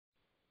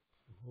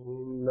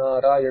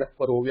नारायण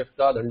परो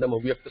व्यक्ता दंडम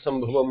अव्यक्त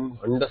संभवम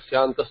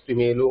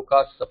अंडस्यांतस्त्विमे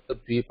लोका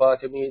सप्तद्वीपा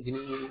च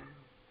मेदिनी.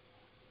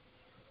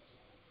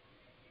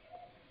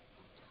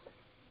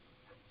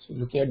 So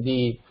looking at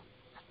the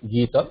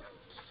Gita,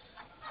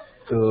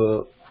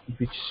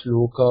 which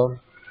sloka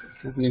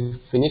we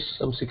finished,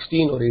 some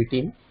 16 or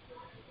 18.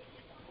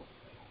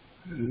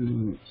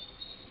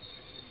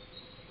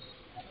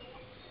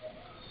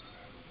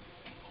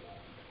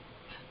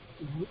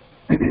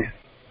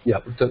 Yeah,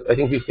 I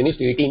think we finished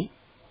 18.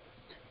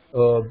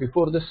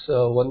 Before this,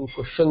 one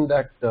question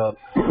that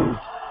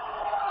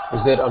is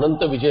there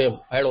Ananta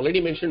Vijayam? I had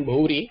already mentioned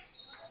Bhauri,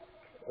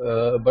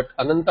 but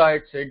Ananta I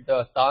had said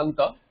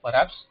Tanta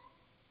perhaps,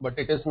 but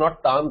it is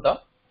not Tanta.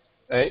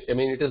 I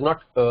mean, it is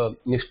not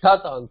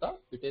Nishtha Tanta.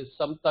 It is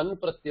some Tan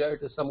Pratyaya,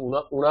 it is some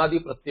Unadi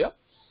Pratyaya.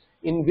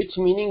 In which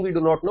meaning we do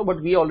not know, but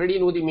we already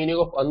know the meaning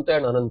of Anta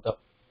and Ananta.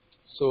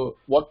 So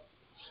what?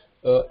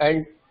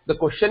 And the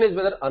question is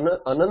whether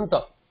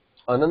Ananta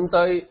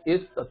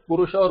is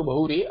Tatpurusha or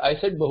Bahuri. I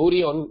said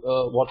Bahuri on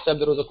WhatsApp,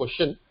 there was a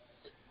question.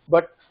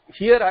 But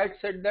here I had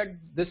said that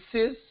this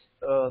is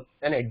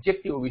an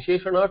adjective,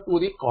 Visheshana to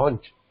the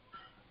conch.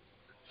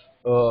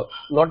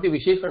 Not the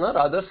Visheshana,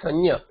 rather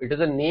Sanya. It is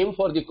a name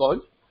for the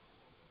conch.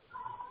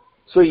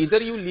 So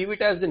either you leave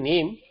it as the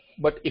name,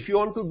 but if you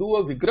want to do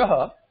a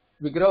Vigraha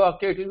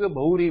Vakya, it will be a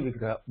Bahuri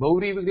Vigraha.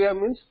 Bahuri Vigraha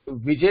means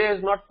Vijay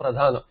is not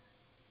Pradhana.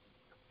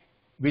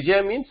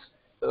 Vijay means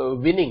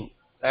winning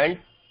and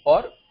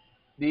or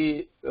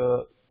the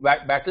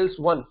battles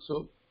won.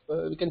 So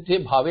we can say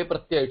Bhave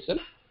Pratyaya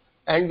itself,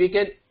 and we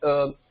can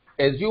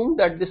assume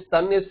that this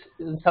Tan is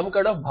in some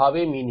kind of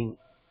Bhave meaning,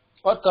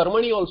 or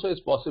Karmani also is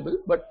possible,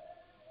 but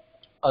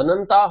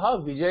Anantaha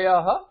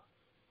Vijayaha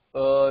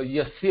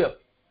Yasya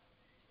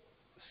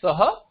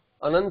Saha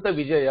Ananta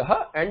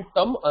Vijayaha and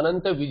Tam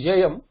Ananta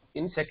Vijayam.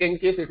 In second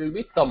case it will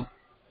be Tam.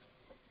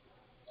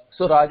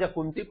 So Raja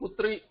Kunti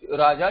Putri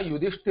Raja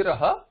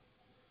Yudhishthiraha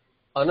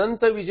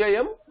Ananta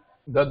Vijayam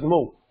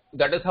Dadmau.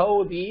 That is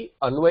how the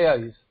Anvaya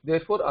is.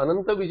 Therefore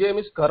Ananta Vijayam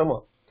is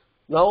Karma.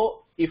 Now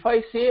if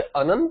I say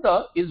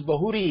Ananta is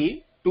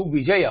Bahuri to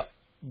Vijaya,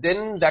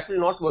 then that will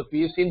not work.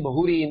 We have seen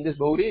Bahuri, in this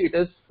Bahuri it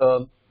is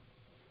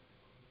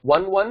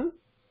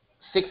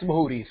 116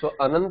 Bahuri. So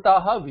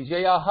Anantaha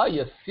Vijayaha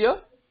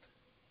Yasya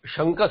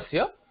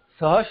Shankasya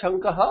Saha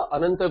Shankaha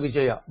Ananta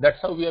Vijaya.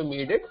 That's how we have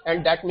made it,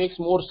 and that makes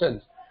more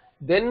sense.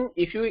 Then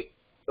if you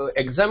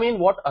examine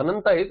what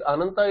Ananta is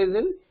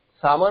in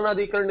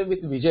Samanadikarana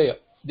with Vijaya.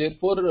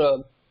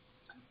 Therefore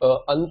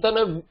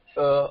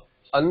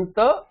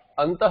Antaha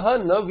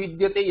na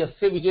vidyate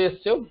yasya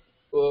vijayasya,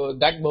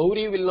 that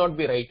Bahuri will not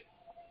be right.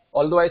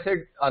 Although I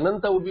said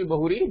Ananta would be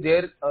Bahuri,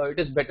 there it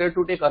is better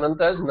to take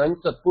Ananta as Nan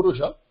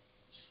Satpurusha,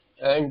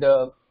 and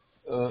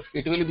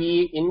it will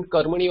be in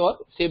Karmani or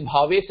say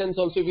Bhave sense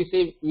also. We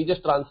say, we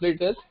just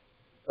translate as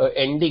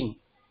ending,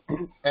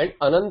 and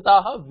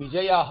Anantaha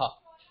Vijayaha,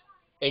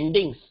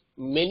 endings,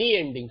 many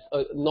endings,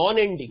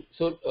 non-ending.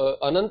 So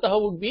Anantaha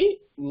would be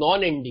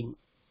non-ending,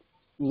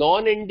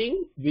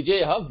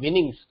 Vijayaha,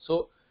 winnings.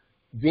 So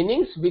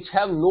winnings which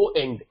have no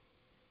end.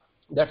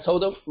 That's how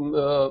the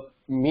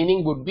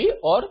meaning would be,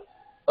 or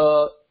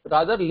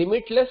rather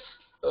limitless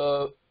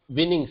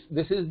winnings.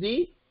 This is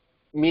the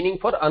meaning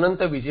for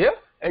Ananta Vijaya.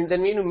 And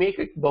then when you make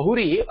it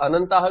Bahuri,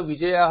 Anantaha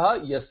Vijayaha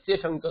Yasya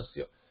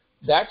Shankasya,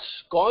 that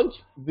conch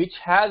which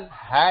has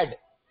had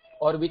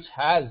or which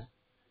has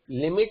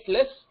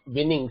limitless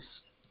winnings.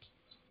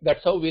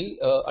 That's how we'll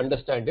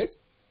understand it.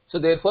 So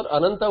therefore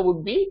Ananta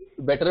would be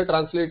better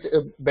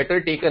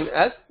taken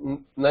as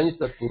Nanj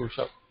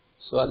Tatpurusha.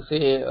 So I'll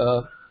say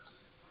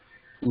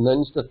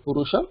Nanj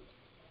Tatpurusha.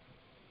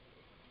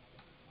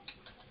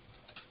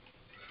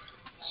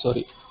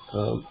 Sorry.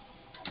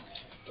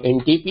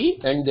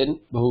 NTP and then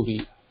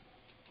Bahuri.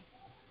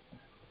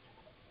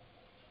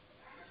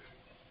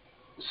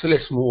 So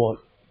let's move on.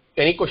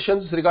 Any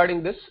questions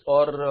regarding this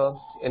or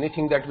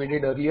anything that we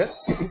did earlier?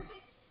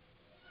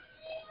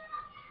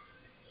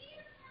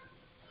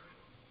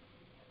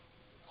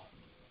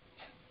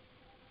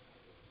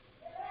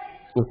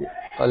 Okay,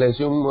 I'll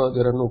assume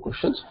there are no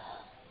questions.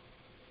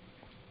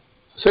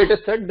 So it is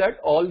said that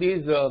all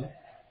these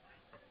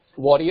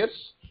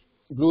warriors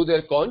blew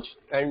their conch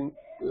and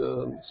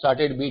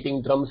started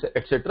beating drums,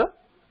 etc.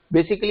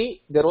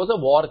 Basically, there was a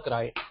war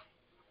cry,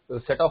 a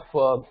set of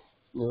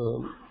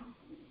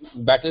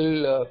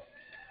battle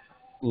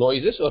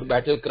noises or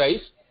battle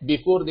cries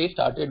before they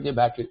started the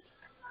battle.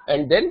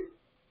 And then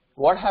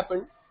what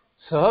happened?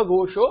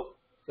 Saghosho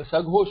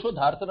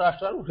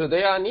Dhartarashtra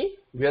Hridayani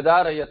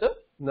Vyadarayat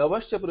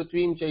Navasya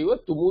Prithvim Chaiva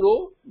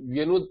Tumuro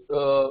Vyanud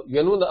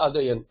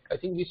Adayan. I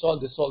think we saw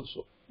this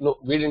also. No,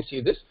 we didn't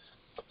see this.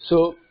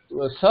 So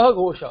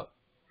Saghosha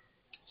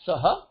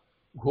Saha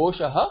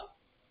Ghoshaha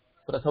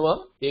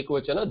Prathama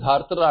Ekvachana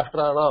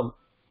Dhartarashtraanam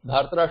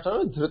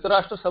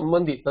Dhritarashtra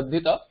Sambandhi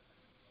Tadhita.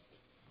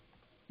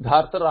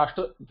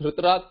 Dhritarashtra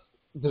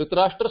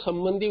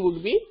Sambandhi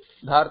would be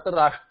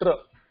Dhartarashtra,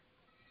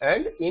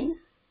 and in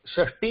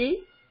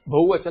Shashti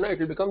Bahuvachana it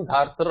will become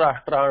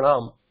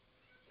Dhartarashtranam.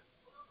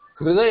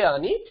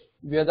 Hridayani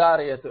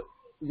Vyadarayat.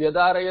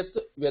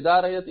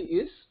 Vyadarayat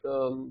is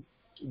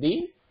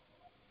the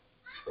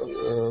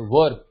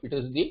verb. It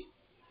is the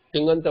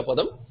Tinganta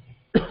Padam.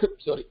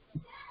 Sorry.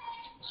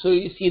 So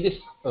you see this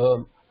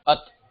at.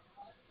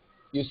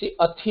 You see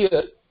at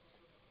here.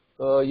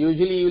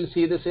 Usually you will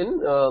see this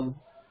in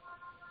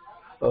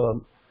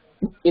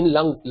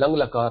lang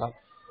lakara.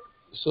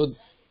 So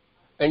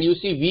and you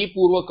see V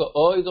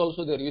purvaka is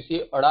also there. You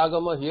see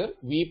adagama here.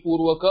 V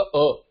purvaka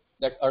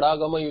that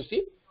adagama you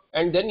see,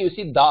 and then you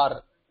see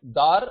dar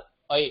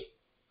I.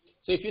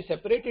 So if you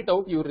separate it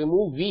out, you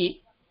remove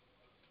V,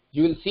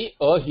 you will see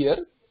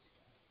here.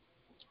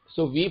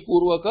 So V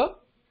purvaka,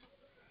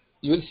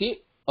 you will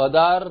see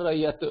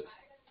adarayat.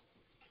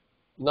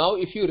 Now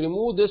if you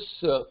remove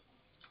this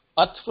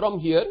at from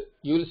here,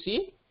 you will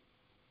see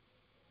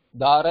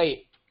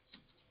darai.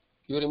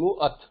 You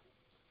remove at,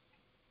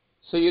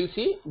 so you will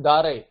see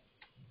darai,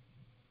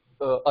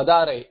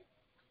 adarai.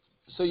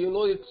 So you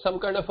know it's some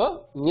kind of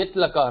a nyat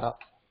lakara.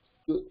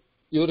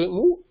 You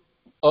remove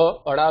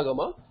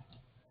adagama,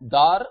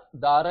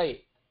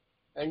 darai,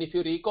 and if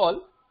you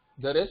recall,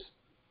 there is,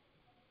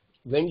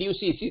 when do you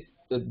see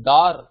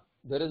dar?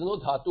 There is no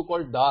dhatu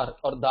called dar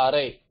or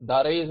darai.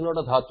 Darai is not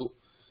a dhatu.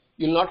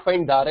 You will not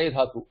find darai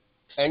dhatu.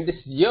 And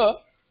this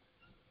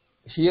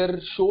here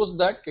shows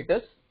that it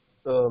is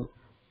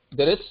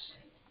there is.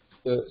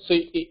 So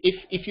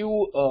if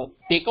you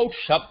take out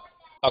shab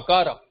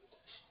akara,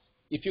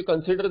 if you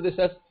consider this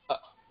as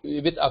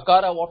with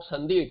akara what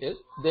sandhi it is,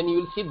 then you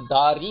will see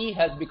dari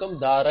has become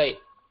darai.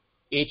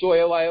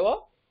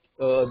 Hoyava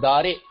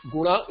dare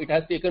guna, it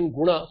has taken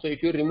guna. So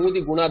if you remove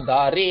the guna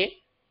dare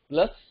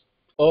plus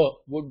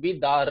would be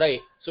darai.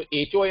 So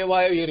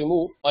hoyava you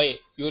remove I.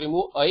 You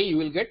remove I, you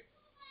will get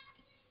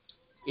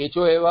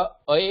hoyava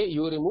I.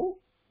 You remove,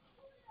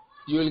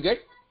 you will get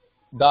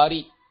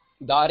dari.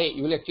 Dare,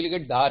 you will actually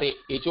get dare.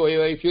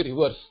 Hoyava if you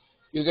reverse,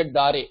 you will get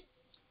dare.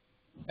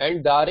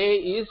 And dare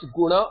is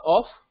guna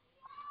of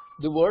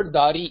the word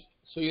dari.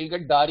 So you will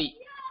get dari.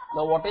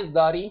 Now what is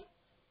dari?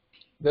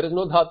 There is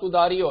no dhatu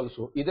dari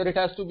also. Either it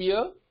has to be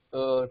a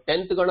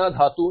 10th gana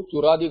dhatu,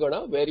 churadi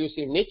gana, where you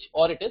see nich,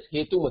 or it is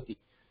hetumati.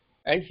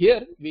 And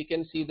here we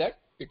can see that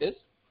it is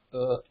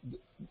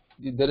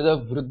there is a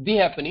vruddhi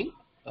happening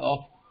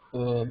of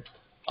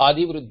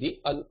adi vruddhi,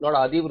 not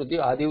adi vruddhi.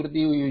 Adi vruddhi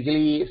you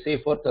usually say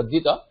for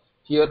tadjita.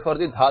 Here for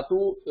the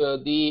dhatu,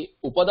 the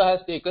upada has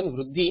taken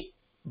vruddhi,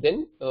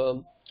 then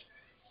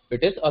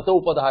it is ata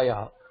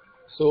upadaya.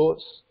 So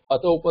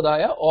ata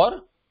upadaya,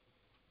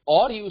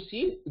 or you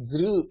see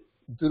dhru.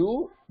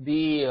 Dhru,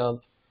 the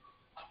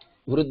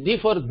vruddhi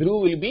for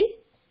dhru will be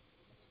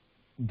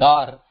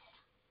dar,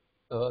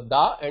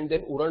 da, and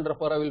then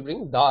urandrapara will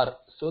bring dar.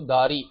 So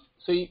dari.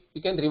 So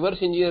you can reverse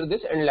engineer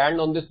this and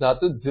land on this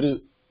dhatu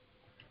dhru.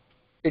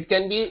 It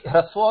can be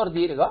hrasva or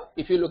dirgha.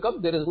 If you look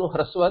up, there is no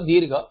hrasva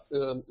dirgha.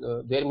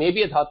 There may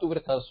be a dhatu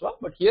with hrasva,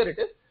 but here it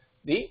is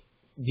the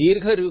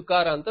dirgha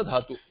rukaranta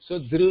dhatu. So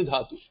dhru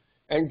dhatu,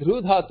 and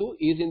dhru dhatu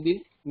is in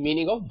the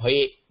meaning of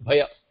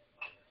bhaya.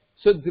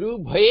 So dhru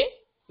bhaye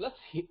plus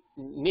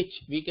nich,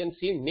 we can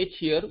see nich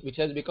here, which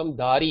has become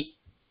dari.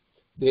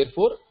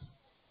 Therefore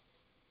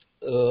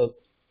the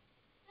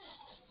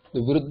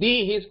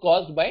vruddhi is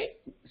caused by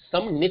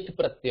some nit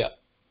pratyaya,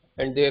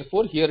 and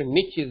therefore here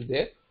nich is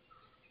there.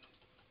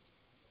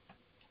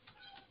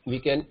 We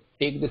can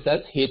take this as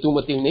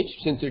hetumati nich,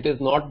 since it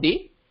is not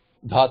the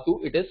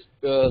dhatu. It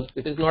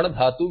is not a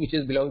dhatu which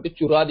is belonging to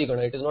churadi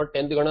gana. It is not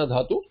 10th gana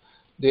dhatu.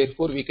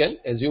 Therefore we can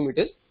assume it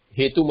is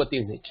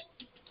hetumati nich.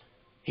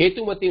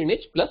 Hetumati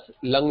nich plus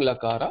lang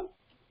lakara,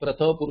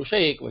 prathama purusha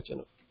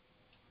ekvachana.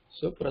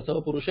 So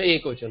prathama purusha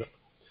ekvachana.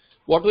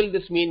 What will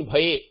this mean?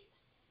 Bhaye.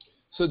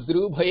 So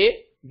dhru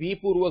bhaye vi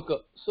purvaka.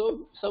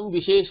 So some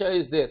vishesha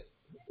is there.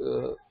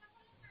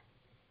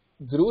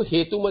 Dhru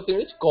hetumati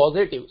nich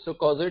causative. So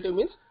causative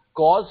means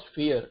caused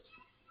fear.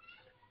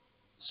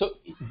 So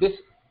this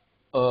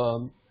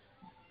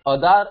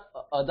adarat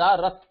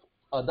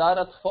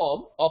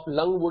form of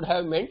lang would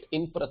have meant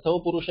in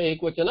prathama purusha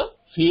ekvachana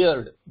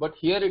feared, but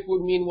here it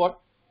would mean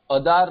what?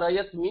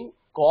 Adarayat mean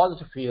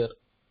caused fear.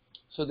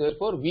 So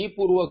therefore V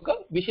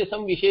purvaka,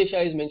 some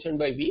vishesha is mentioned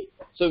by V.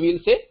 So we will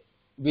say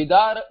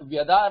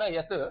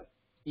vyadarayat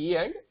E,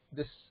 and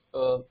this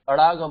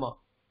adagama,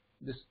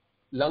 this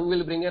lang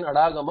will bring an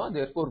adagama,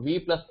 therefore V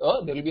plus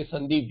there will be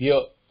sandhi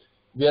vya,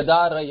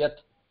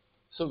 vyadarayat.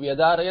 So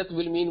vyadarayat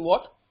will mean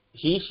what?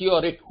 He, she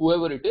or it,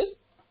 whoever it is.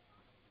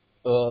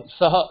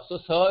 Saha. So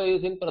saha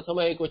is in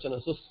prathama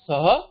ekvachana. So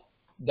saha,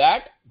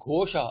 that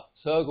ghosha,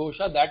 saha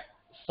ghosha, that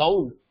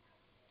sound,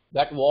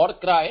 that war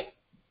cry,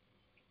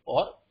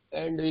 or,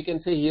 and we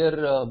can say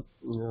here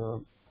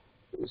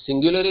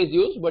singular is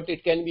used, but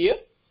it can be a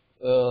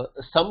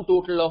sum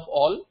total of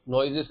all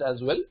noises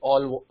as well,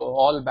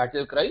 all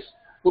battle cries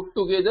put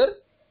together.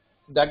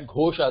 That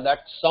ghosha, that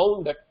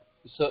sound, that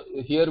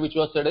here which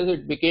was said as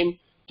it became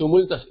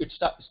tumultuous. It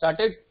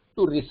started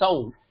to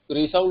resound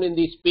in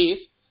the space.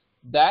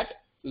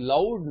 That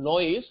loud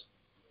noise,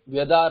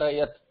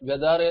 vyadarayat.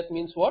 Vyadarayat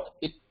means what?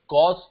 It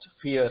caused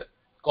fear.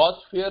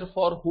 Caused fear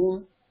for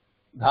whom?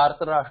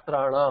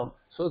 Dhartarashtranam.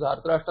 So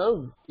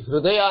Dhartarashtranam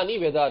hridayani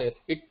vedarayat.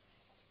 It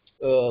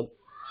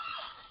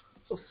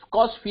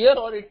caused fear,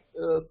 or it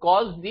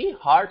caused the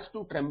hearts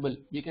to tremble.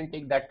 We can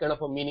take that kind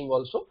of a meaning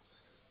also.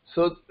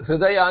 So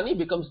hridayani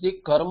becomes the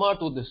karma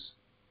to this.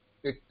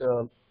 It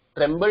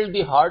trembled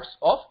the hearts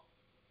of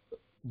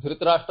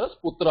Dhritarashtra's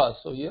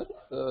putras. So here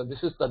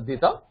this is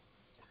Tadhita.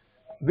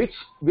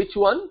 Which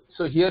one?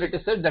 So here it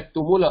is said that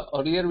tumula.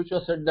 Earlier which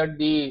was said that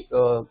the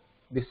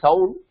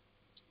sound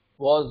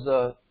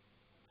was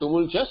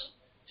tumultuous.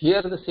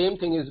 Here the same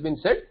thing has been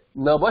said.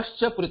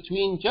 Navascha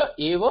prithvincha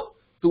eva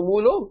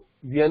tumulo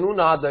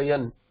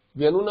vyanunadayan.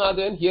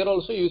 Vyanunadayan, here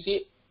also you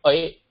see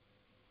a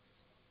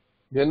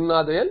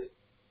Vyanunadayan.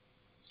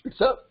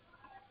 It's a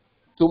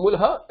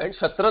tumulha and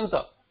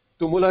shatranta.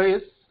 Tumulha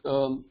is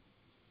a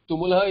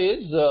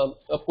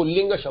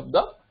pullinga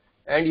shabda,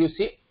 and you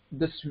see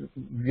this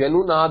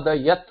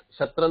Vyanunadayat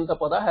shatranta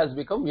pada has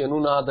become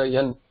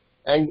Vyanunadayan,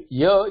 and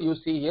here you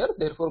see here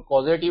therefore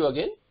causative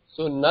again.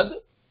 So nad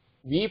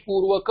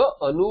vipurvaka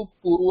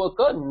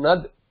anupurvaka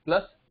nad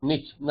plus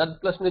nich. Nad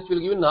plus nich will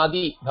give you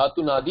nadi, dhatu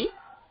nadi.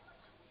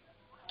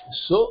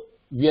 So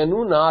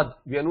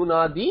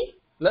Vyanunadi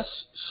plus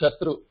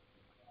shatru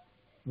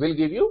will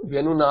give you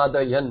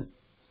Vyanunadayan.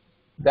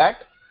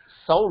 That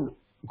sound,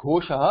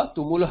 ghosha,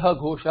 tumulha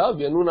ghosha,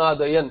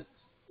 Vyanunadayan,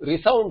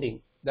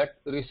 resounding, that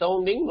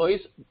resounding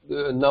noise,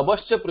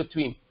 navascha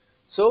prithvim.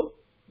 So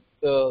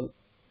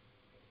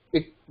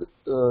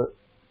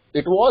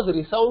it was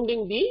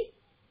resounding the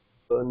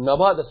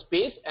nabha, the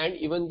space, and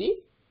even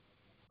the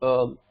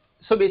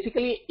so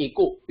basically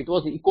echo. It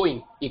was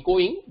echoing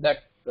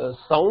that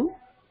sound,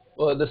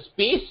 the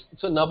space.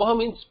 So nabha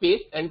means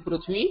space, and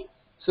prithvi.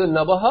 So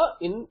nabha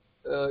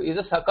is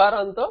a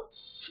sakaranta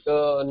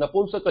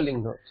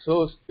napumsakalinga.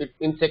 So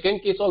in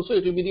second case also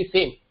it will be the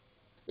same.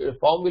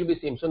 Form will be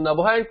same. So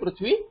nabha and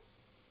prithvi.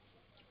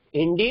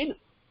 Indeed,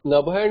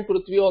 nabha and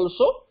prithvi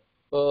also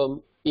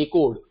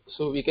echoed.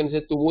 So we can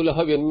say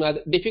tumulaha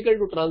vyanunad. Difficult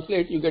to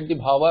translate. You get the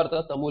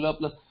bhavartha. Tumula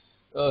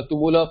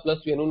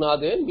plus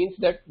vyanunadayan means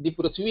that the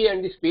prithvi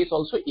and the space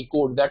also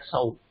echoed that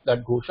sound,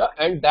 that ghosha,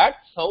 and that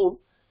sound,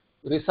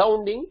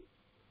 resounding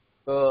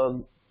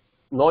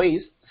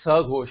noise,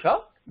 sa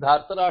ghosha,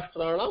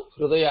 Dhartarashtrana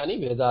hridayani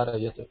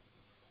vedarayat.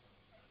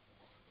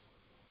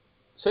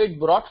 So it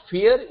brought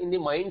fear in the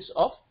minds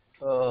of,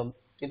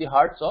 in the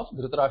hearts of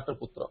Dhritarashtra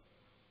putra.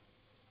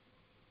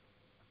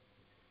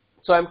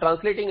 So I am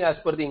translating as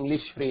per the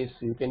English phrase.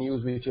 You can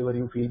use whichever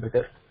you feel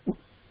better.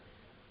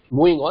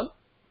 Moving on.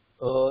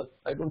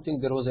 I don't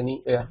think there was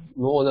any,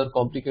 no other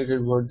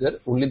complicated word there.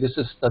 Only this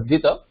is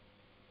Tadhita,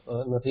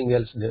 nothing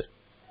else there.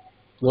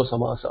 No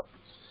samasa.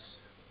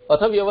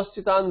 अथ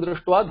व्यवस्थितान्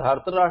दृष्ट्वा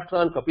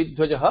धार्तराष्ट्रान्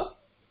कपिध्वजः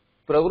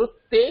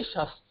प्रवृत्ते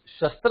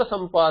शस्त्र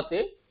संपाते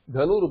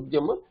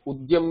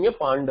धनुरुद्यम्य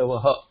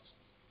पांडवः.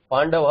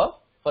 Pandava,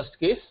 first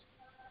case.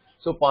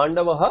 So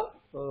Pandavah,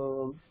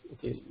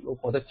 okay, no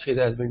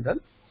padacheda has been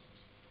done.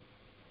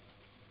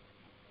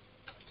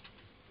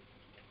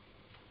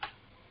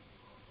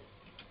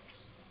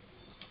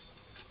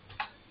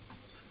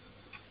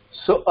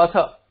 So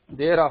atha,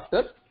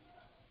 thereafter,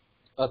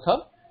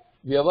 atha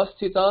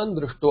vyavasthitan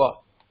drishtva.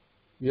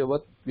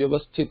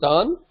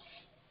 Vyavasthitan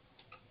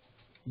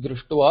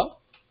drishtva.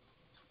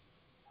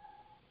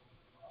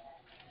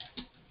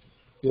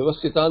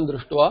 Vyavasthitan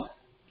drishtva.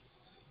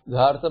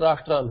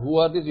 Dhartarashtran. Who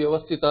are these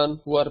Vyavasthitan?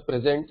 Who are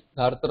present?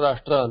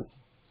 Dhartarashtran.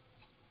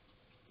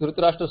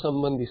 Dhritarashtra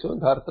Sambandhi. So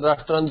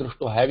Dhartarashtran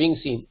drishtva, having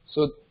seen.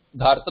 So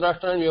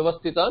Dhartarashtran and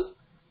Vyavasthitan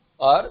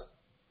are,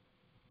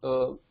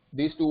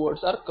 these two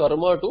words are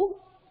karma to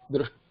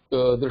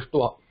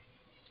drishtva.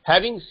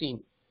 Having seen.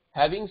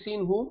 Having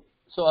seen whom?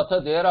 So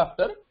atha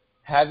thereafter,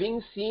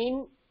 having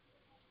seen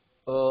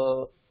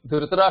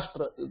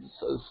Dhritarashtra,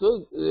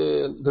 so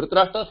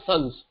Dhritarashtra's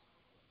sons,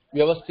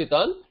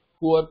 Vyavasthitan,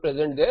 who are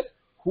present there.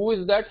 Who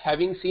is that?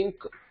 Having seen,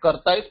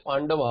 karta is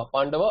Pandava.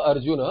 Pandava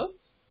Arjuna.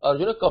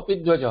 Arjuna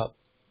Kapidhvaja.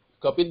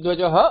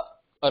 Kapidhvaja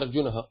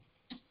Arjuna.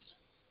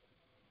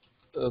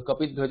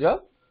 Kapidhvaja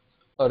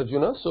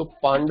Arjuna. So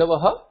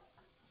Pandavaha,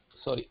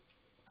 sorry,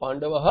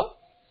 Pandavaha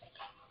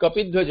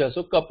Kapidhvaja.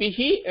 So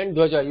Kapihi and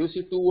Dhvaja. You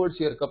see two words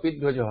here.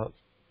 Kapidhvaja.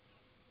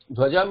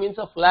 Dhvaja means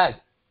a flag,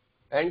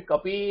 and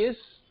Kapi is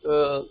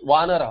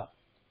Vanara.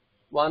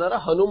 Vanara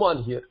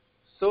Hanuman here.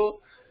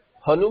 So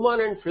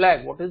Hanuman and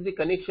flag. What is the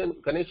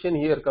connection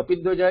here?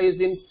 Kapidhvaja is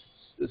in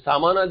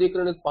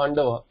Samanadhikaranat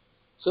Pandava.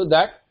 So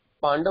that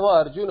Pandava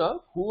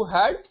Arjuna who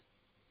had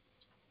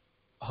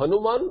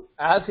Hanuman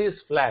as his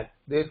flag.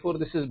 Therefore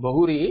this is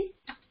Bahuri.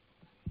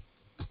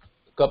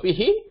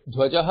 Kapihi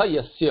Dhvajaha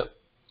Yasya.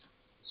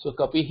 So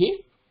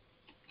Kapihi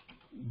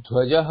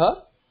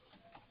Dhvajaha.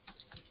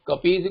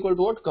 Kapi is equal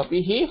to what?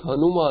 Kapihi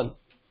Hanuman.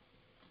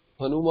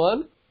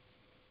 Hanuman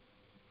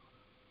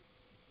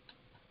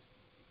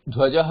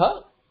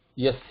Dhvajaha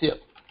Yasya.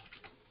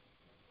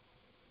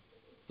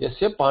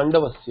 Yasya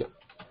Pandavasya.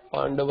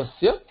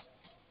 Pandavasya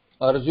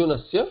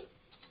Arjunasya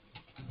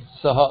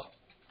Saha.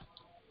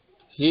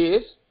 He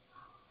is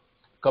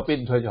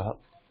Kapidhvajaha.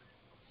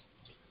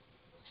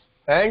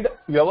 and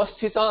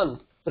Vyavasthitan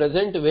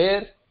present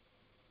where?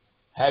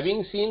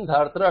 Having seen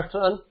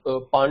Dhritarashtra and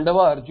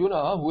Pandava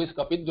Arjuna who is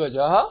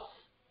Kapidwajaha,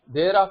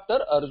 thereafter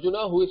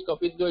Arjuna who is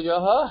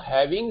Kapidwajaha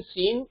having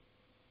seen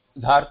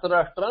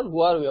Dhritarashtra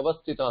who are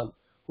Vyavasthitan,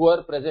 who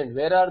are present.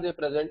 Where are they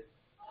present?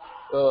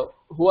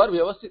 Who are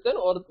Vyavasthitan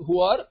or who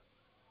are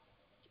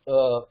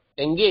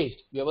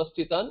engaged.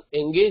 Vyavasthitan,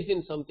 engaged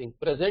in something.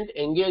 Present,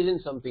 engaged in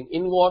something.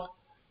 In what?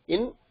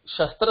 In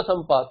Shastra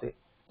Sampate,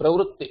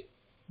 Pravrutte.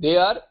 They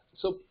are,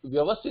 so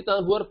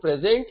Vyavasthitan who are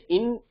present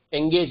in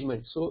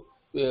engagement. So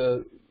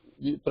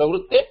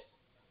Pravrutte,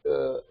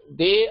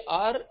 they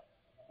are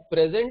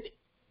present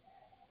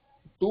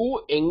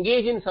to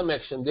engage in some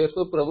action.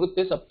 Therefore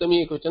Pravrutte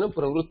Saptami Ekvachana,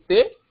 Pravrutte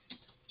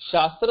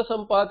Shastra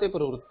Sampate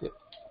Pravrutte.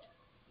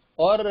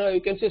 Or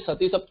you can say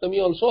Sati Saptami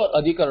also,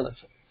 or Adhikarana.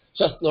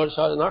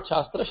 Not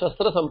Shastra,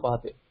 Shastra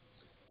Sampate.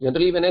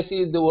 Generally when I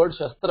see the word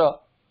Shastra,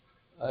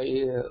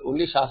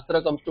 only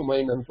Shastra comes to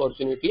mind,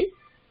 unfortunately,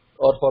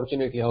 or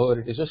fortunately,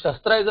 however it is. So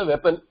Shastra is a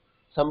weapon.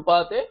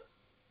 Sampate,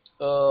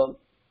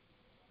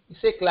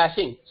 say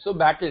clashing. So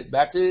battle.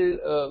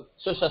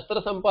 So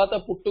Shastra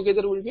Sampata put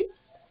together will be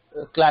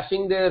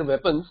clashing their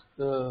weapons,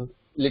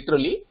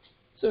 literally.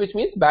 So which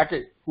means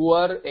battle, who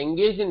are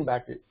engaged in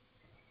battle.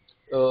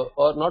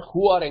 Or not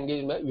who are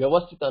engaged in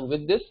Vyavasthitan.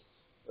 With this,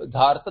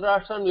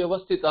 Dhritarashtra and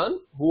Vyavasthitan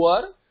who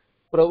are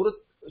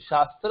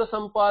Shastra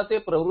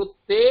Sampate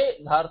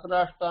Pravrutte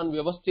Dhritarashtra and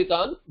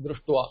Vyavasthitan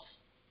Drushtva.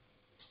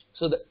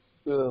 So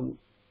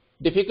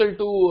difficult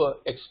to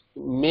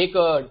make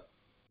a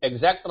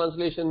exact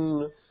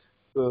translation,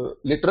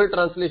 literal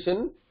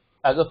translation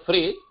as a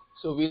phrase.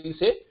 So we will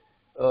say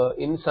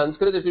in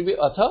Sanskrit it will be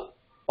Atha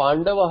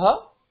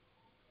Pandavaha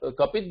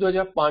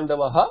Kapidwaja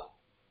Pandavaha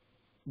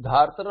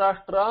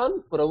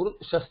Dhritarashtra'n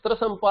Shastra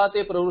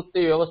Sampate Pravrutte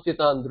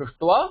Vyavasthitan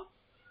Drushtva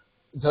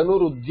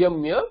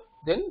Dhanurudyamya,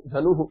 then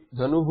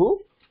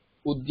Dhanuhu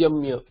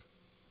Udyamya.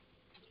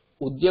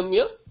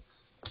 Udyamya,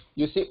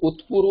 you see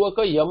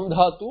Utpurvaka Yam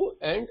Dhatu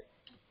and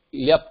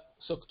Lyap.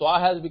 So Twa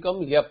has become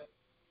Lyap.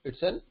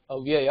 It's an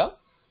Avyaya.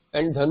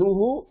 And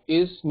Dhanuhu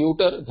is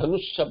neuter,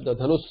 Dhanush Shabda,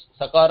 Dhanush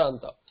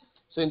Sakaranta.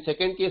 So in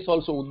second case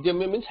also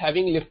Udyamya means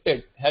having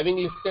lifted. Having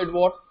lifted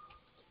what?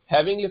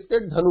 Having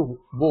lifted Dhanu,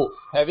 bow.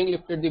 Having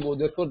lifted the bow.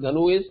 Therefore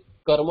Dhanu is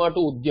Karma to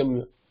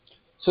Udyamya.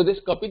 So this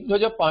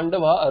Kapidwaja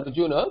Pandava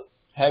Arjuna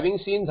having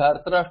seen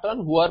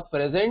Dhritarashtra who are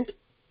present,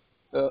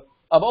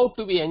 about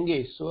to be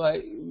engaged. So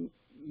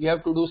we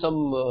have to do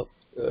some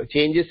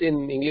changes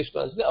in English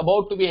translation.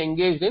 About to be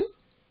engaged in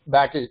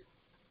battle.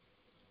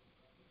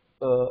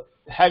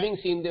 Having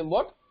seen them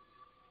what?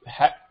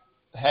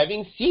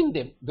 Having seen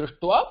them.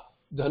 Drushtva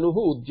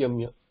Dhanuhu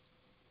Udyamya.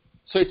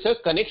 So it's a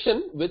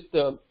connection with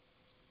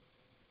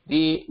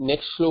the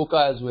next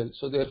shloka as well.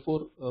 So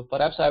therefore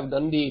perhaps I have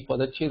done the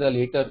Padacheda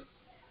later.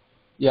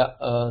 Yeah,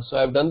 so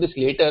I have done this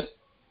later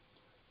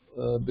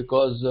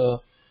because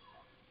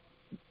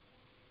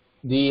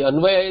the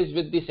Anvaya is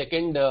with the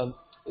second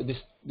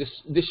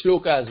this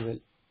shloka as well.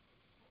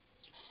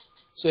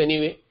 So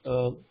anyway,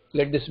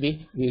 let this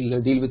be. We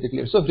will deal with it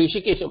later. So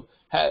Hrishikesham,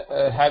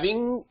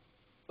 having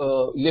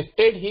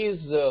lifted his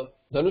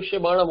Dhanushya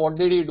Bana, what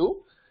did he do?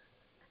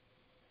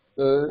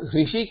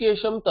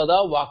 Hrishikesham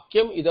tada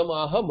vakyam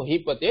idamaha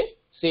mahipate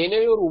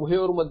senayor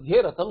ubhayor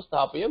madhye ratham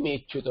sthapaya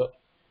mechyuta.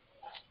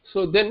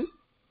 So then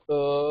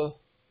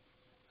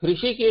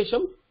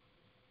Hrishikesham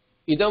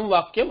idam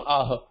vakyam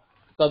aha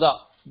tada.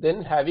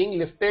 Then having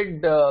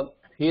lifted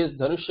his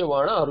Dhanushya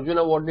Bana,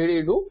 Arjuna, what did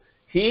he do?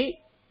 He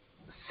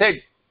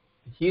said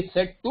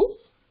to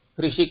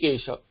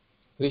Hrishikesha,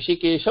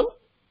 Hrishikesham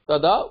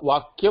tada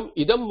vakyam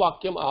idam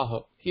vakyam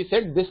aha. He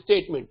said this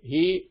statement.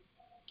 He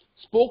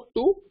spoke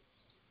to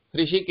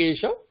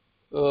Hrishikesha,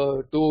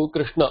 to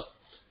Krishna.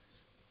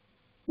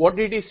 What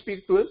did he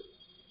speak to him?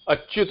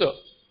 Achyuta.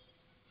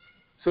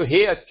 So,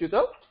 hey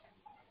Achyuta,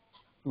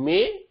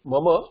 me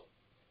mama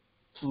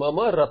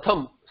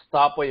ratham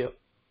stapaya.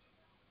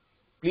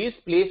 Please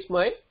place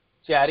my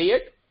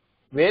chariot.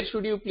 Where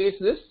should you place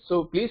this?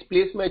 So, please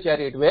place my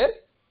chariot. Where?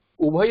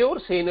 Ubhayor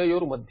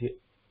senayor madhye.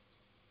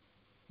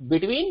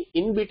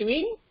 In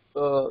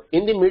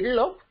the middle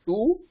of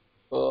two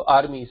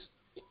armies.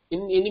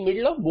 In the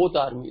middle of both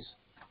armies.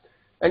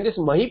 And this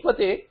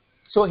Mahipate,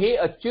 so hey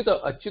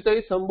Achyuta, Achyuta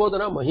is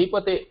Sambodhana,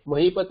 Mahipatihi,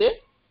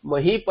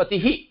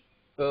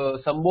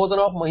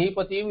 Sambodhana of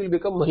Mahipati will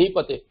become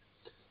Mahipate.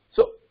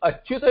 So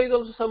Achyuta is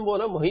also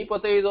Sambodhana,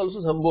 Mahipate is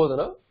also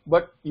Sambodhana,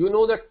 but you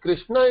know that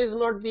Krishna is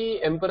not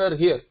the emperor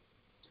here.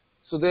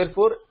 So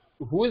therefore,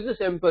 who is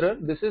this emperor?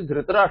 This is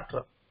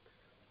Dhritarashtra.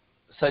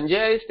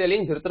 Sanjaya is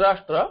telling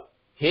Dhritarashtra,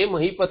 hey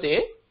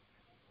Mahipate,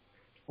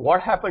 what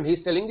happened? He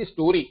is telling the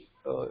story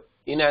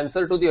in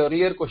answer to the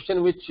earlier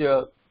question which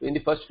in the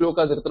first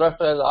shloka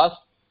Dhritarashtra has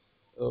asked,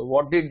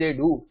 what did they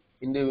do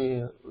in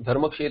the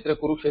Dharma Kshetra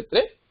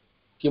Kurukshetra?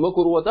 Kima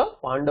Kurvata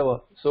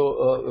Pandava.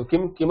 So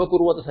Kima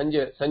Kurvata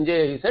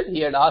Sanjaya, he said,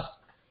 he had asked.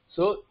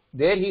 So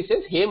there he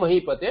says, hey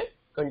Mahipate,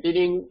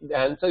 continuing the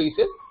answer, he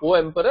says, O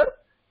emperor,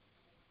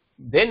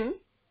 then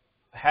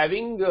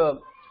having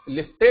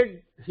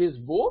lifted his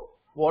bow,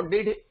 what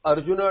did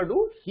Arjuna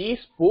do? He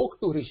spoke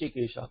to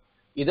Rishikesha.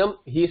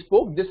 He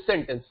spoke this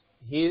sentence.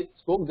 He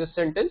spoke this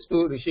sentence to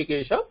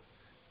Rishikesha,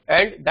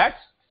 and that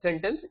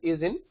sentence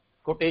is in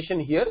quotation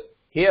here.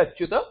 He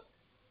Achyuta,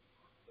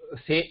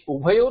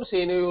 Ubhayor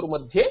Senayor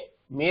Madhye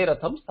Me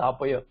Ratham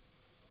Sthapaya.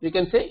 We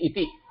can say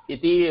iti.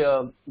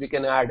 We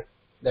can add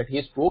that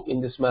he spoke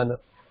in this manner.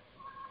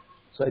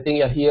 So I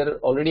think here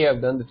already I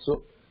have done it.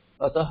 So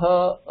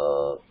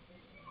Ataha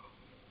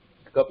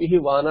Kapihi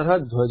Vanara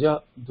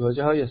Dhwaja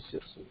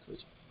Yasya.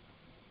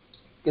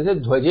 You can say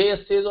Dhwaje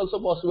Yasya is also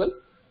possible,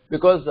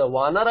 because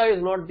Vanara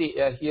is not the,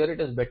 here it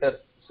is better.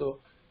 So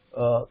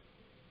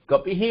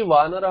Kapihi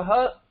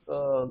Vanaraha,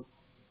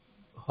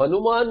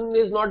 Hanuman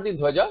is not the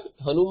Dhwaja,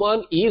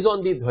 Hanuman is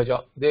on the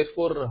Dhwaja,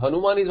 therefore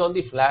Hanuman is on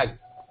the flag.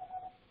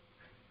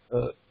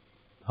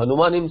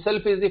 Hanuman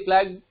himself is the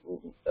flag,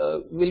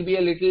 will be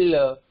a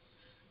little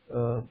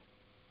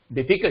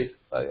difficult.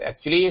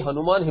 Actually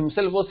Hanuman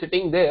himself was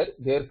sitting there,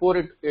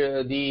 therefore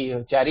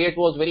the chariot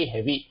was very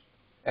heavy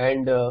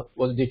and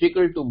was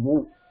difficult to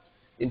move.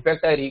 In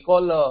fact, I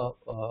recall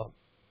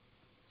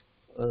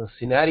a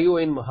scenario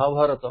in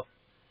Mahabharata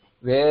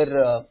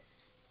where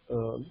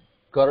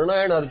Karna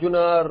and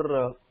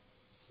Arjuna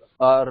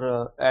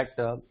are at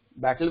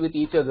battle with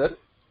each other,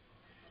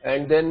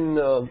 and then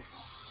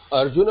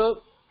Arjuna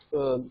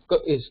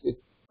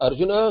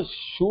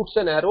shoots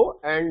an arrow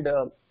and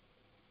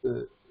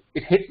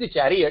it hits the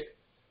chariot,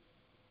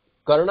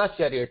 Karna's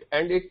chariot,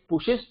 and it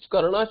pushes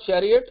Karna's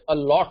chariot a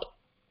lot.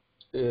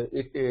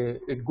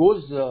 It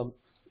goes,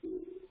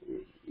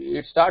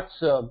 it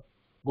starts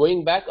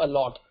going back a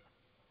lot.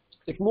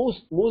 It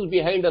moves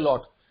behind a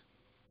lot.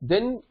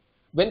 Then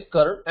when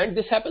Karna, and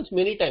this happens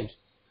many times,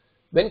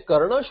 when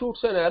Karna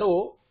shoots an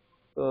arrow,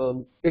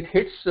 it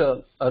hits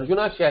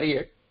Arjuna's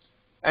chariot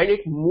and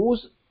it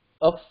moves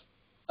up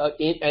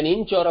an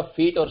inch or a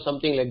feet or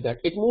something like that.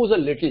 It moves a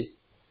little,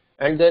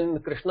 and then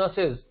Krishna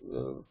says,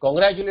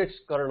 congratulates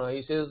Karna.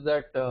 He says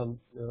that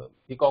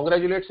he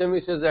congratulates him.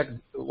 He says that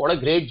what a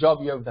great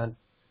job you have done.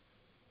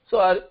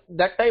 So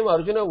that time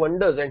Arjuna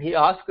wonders and he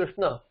asks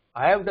Krishna,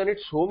 I have done it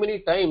so many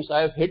times.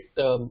 I have hit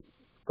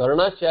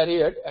Karna's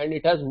chariot and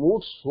it has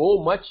moved so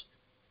much,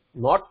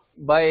 not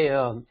by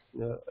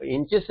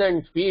inches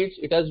and feet.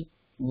 It has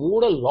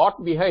moved a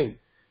lot behind.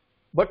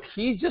 But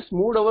he just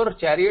moved our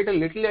chariot a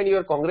little and you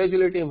are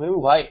congratulating him.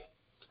 Why?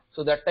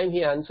 So that time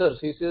he answers.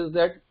 He says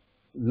that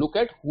look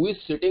at who is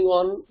sitting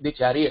on the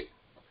chariot.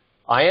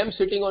 I am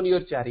sitting on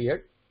your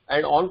chariot,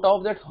 and on top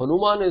of that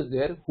Hanuman is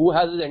there, who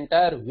has his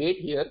entire weight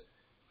here.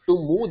 To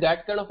move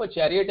that kind of a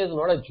chariot is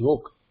not a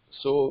joke.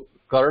 So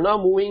Karna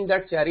moving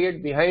that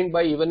chariot behind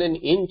by even an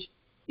inch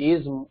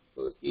is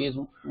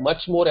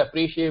much more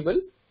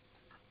appreciable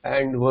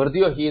and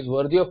he is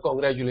worthy of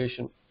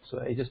congratulation.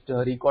 So I just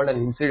recalled an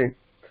incident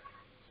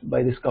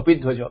by this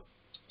Kapidhwaja.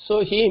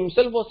 So he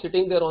himself was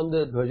sitting there on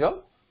the Dhwaja,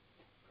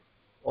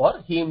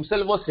 or he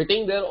himself was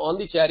sitting there on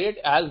the chariot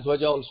as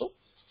Dhwaja also,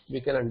 we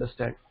can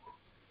understand.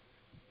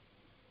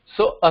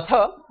 So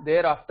Atha,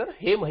 thereafter,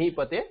 He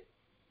Mahipate,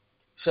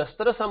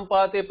 Shastra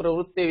Sampate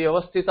Pravrutte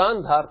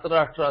Vyavasthitan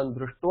Dhartarashtran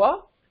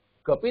Drushtva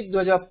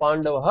Kapidhwaja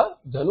Pandavaha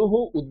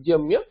Dhanuhu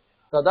Udyamya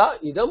Tada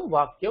Idam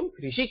Vakyam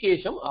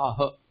Rishikesham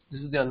Aha.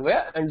 This is the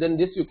Anvaya, and then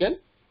this you can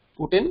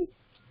put in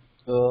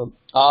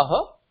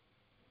Aha.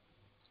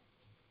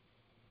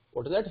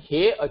 What is that?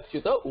 He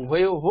Achyuta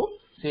Ubhayoho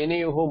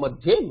Senayoho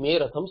Madhye Me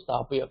Ratham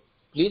Sthapaya.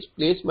 Please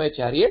place my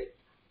chariot.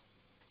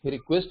 He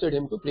requested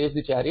him to place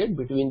the chariot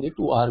between the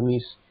two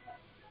armies.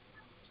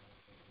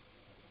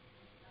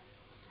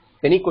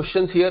 Any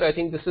questions here? I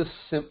think this is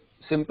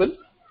simple.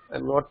 I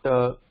am not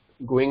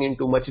going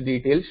into much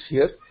details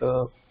here.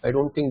 I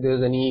don't think there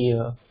is any,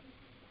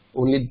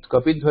 only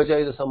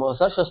Kapidhwaja is a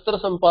samasa. Shastra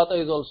Sampata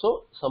is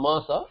also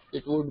samasa.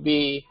 It would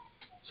be,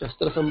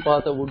 Shastra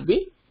Sampata would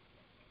be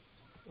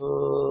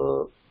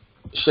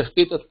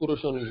Shashti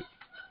Tatpurusha only.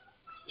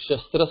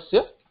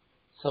 Shastrasya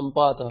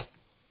Sampata.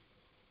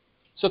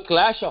 So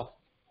clash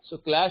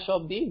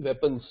of the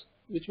weapons,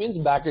 which means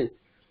battle.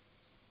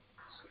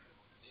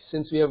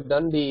 Since we have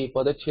done the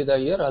Padacheda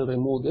here, I'll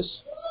remove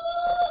this.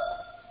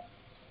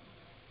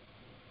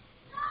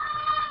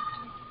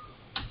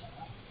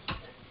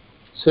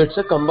 So it's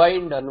a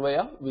combined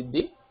Anvaya with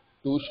the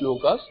two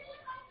shlokas,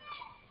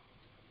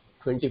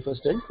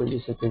 21st and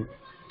 22nd.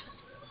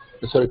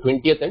 Sorry,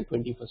 20th and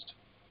 21st.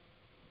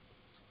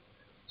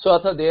 So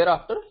Atha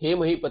thereafter, He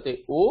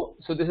Mahipate. Oh,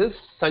 so this is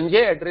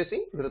Sanjay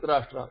addressing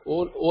Dhritarashtra.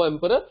 O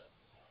Emperor,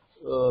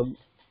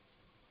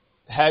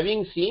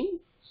 having seen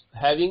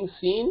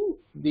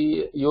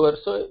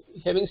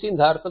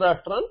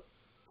Dhartarashtra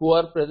who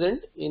are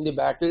present in the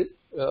battle,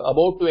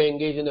 about to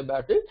engage in the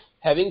battle,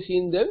 having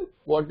seen them,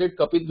 what did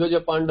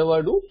Kapidhwaja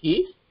Pandava do?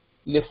 He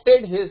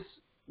lifted his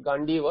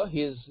Gandiva,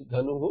 his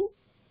Dhanuhu,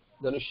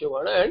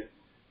 Dhanushyavana,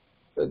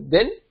 and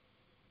then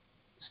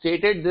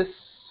stated this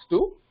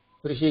to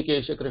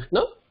Rishikesha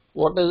Krishna.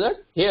 What is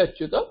that? He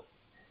Achyuta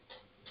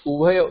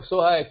Ubhaya.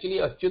 So actually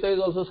Achyuta is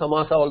also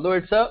samasa, although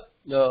it's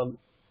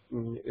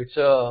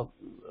a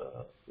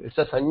It's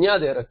a sanya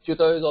there.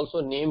 Achyuta is also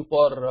name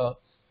for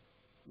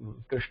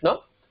Krishna.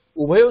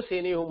 Ubhayo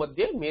seneyo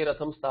madhye me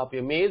ratham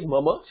stapya. Me is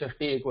mama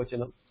shashti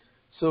ekvachanam.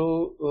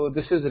 So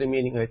this is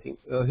remaining, I think.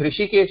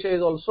 Hrishikesha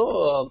is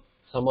also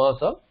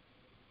samasa.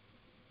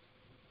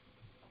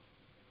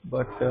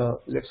 But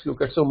let's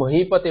look at, so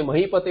Mahipate.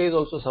 Mahipate is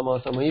also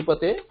samasa.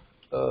 Mahipate,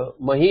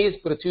 Mahi is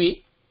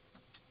Prithvi,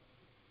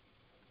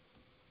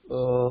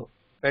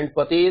 and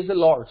Pate is the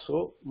Lord.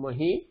 So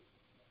Mahi,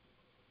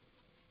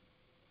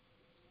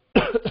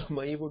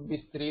 Mahi would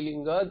be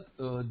Strilinga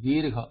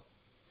Dirgha,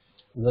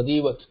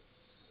 Nadivat.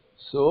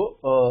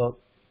 So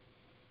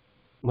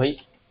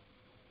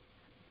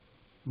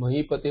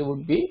Mahipate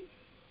would be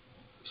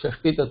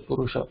Shashti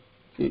Tatpurusha.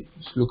 See,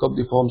 just look up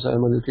the forms. I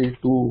am a little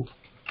too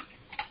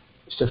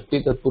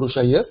Shashti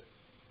Tatpurusha here.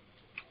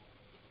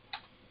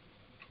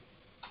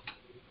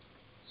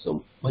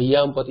 So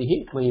Mahyam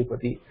Patihi,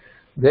 Mahipati.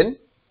 Then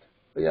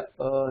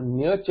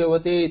Nya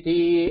Chavate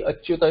iti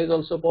Achyuta is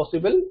also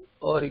possible,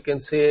 or you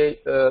can say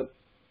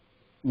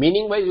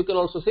meaning wise you can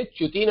also say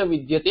Chutina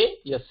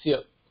Vidyate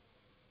Yasya.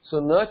 So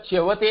Na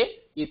Chavate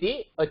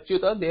iti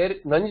Achyuta, there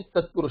Nanj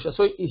Tatpurusha.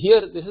 So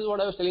here this is what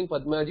I was telling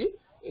Padmaji.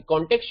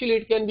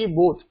 Contextually it can be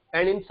both,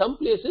 and in some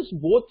places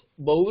both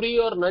Bahuri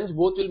or Nanj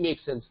both will make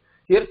sense.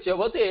 Here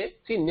Chavate,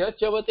 see Nya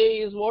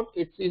Chavate is what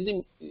it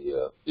is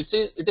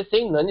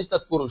saying Nanj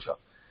Tatpurusha.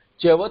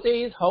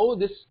 Chavate is how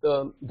this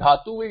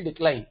dhatu will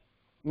decline,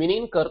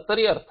 meaning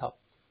kartari artha.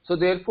 So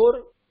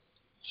therefore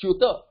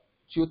Chuta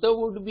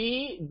would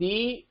be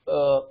the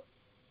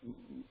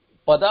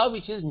pada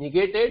which is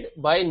negated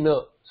by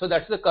na. So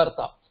that's the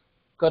karta.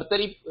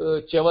 Kartari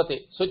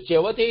Chavate. So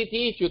Chavate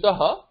iti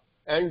Chutaha,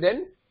 and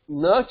then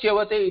na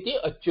Chavate iti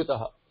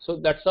Achyutaha. So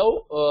that's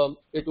how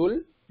it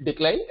will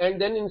decline, and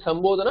then in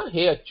Sambodhana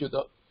He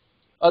Achyuta.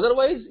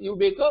 Otherwise you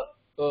make a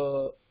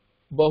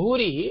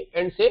Bahuri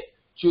and say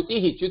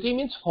Chutihi. Chuti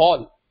means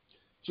fall.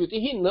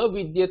 Chutihi na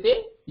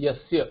vidyate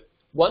yasya.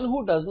 One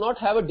who does not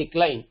have a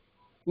decline,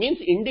 means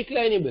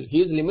indeclinable.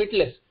 He is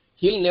limitless.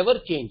 He will never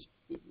change.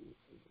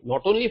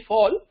 Not only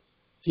fall,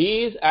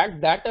 he is at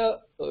that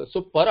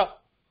so para,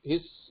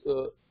 his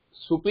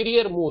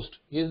superior most.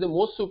 He is the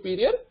most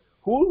superior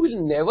who will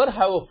never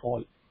have a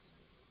fall.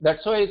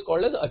 That's why he is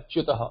called as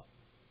Achyutaha.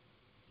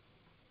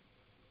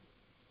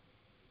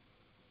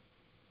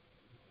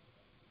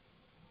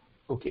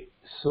 Okay,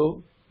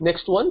 so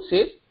next one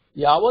says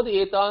Yavad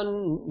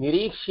etan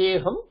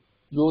niriksheham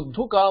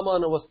yodhu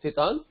kaman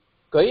avasthitan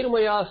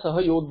kairmaya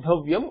saha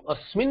yodhavyam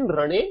asmin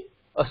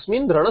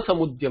rana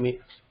samudyame.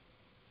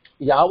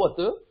 Yavat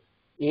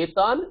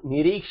etan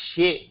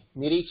nirikshe.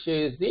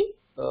 Nirikshe is the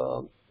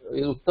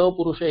is Uttama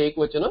Purusha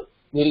Ekvachana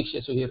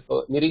nirikshe. So here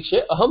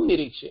nirikshe, aham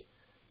nirikshe.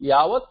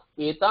 Yavat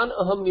etan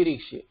aham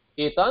nirikshe.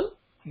 Etan,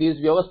 these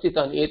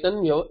vyavasthitan.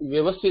 Etan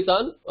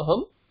vyavasthitan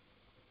aham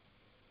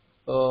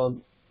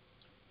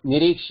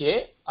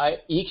nirikshe.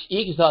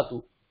 Ik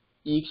dhatu.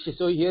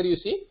 So here you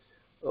see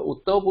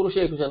Uttama Purusha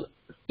Ekvachana.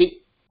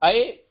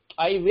 I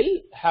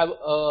will have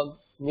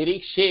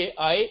nirikshe.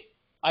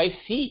 I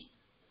see.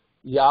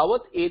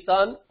 Yavat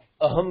etan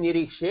aham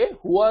nirikshe.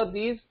 Who are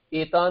these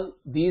etan?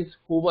 These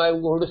whom I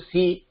am going to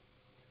see.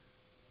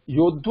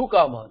 Yodhu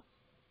kaman.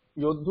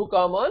 Yodhu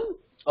kaman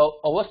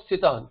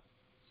avasthitan.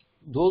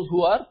 Those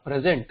who are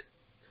present.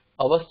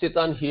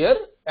 Avasthitan here,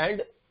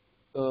 and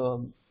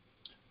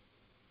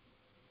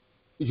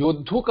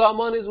Yodhu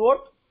kaman is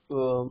what?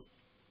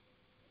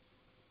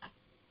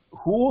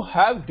 Who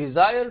have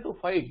desire to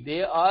fight.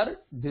 They are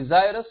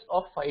desirous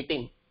of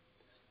fighting.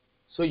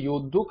 So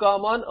Yodhu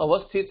kaman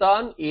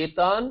avasthitan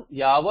etan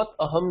yavat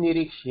aham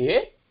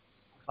nirikshe.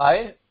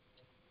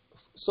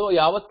 So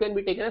yavat can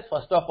be taken as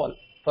first of all.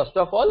 First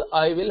of all,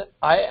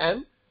 I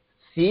am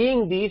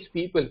seeing these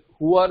people.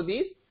 Who are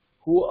these?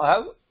 Who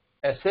have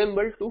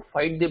assembled to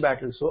fight the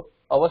battle. So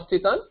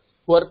avasthitan,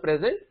 who are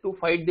present to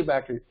fight the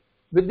battle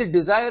with the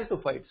desire to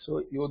fight.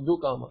 So Yodhu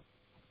kama.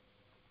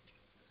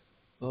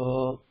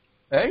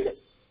 And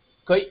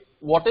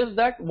what is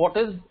that? What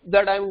is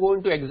that I am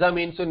going to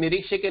examine? So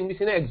nirikshe can be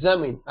seen as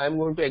examine. I am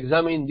going to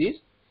examine these.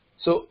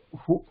 So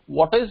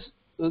what is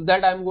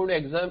that I am going to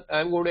examine? I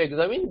am going to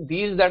examine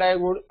these that I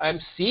am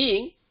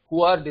seeing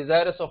who are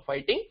desirous of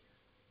fighting.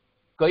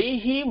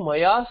 Kaihi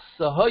maya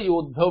saha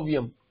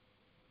yodhavyam.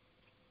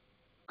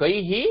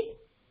 Kaihi.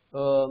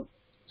 So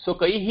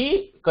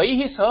kaihi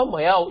saha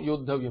maya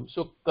yodhavyam.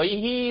 So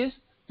kaihi is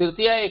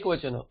tritiya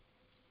ekvachana,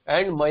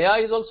 and maya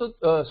is also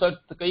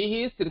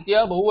kaihi is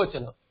tritiya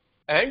bahuvachana,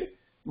 and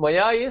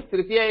maya is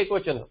tritiya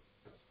ekvachana.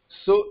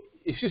 So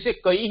if you say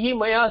kaihi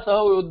maya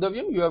saha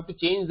yodhavyam, you have to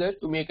change that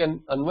to make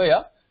an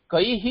anvaya.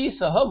 Kaihi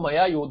saha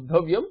maya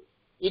yodhavyam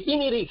iti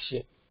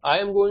nirikshe. I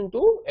am going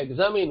to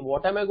examine.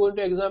 What am I going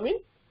to examine?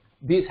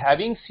 These,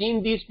 having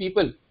seen these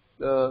people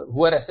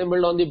who are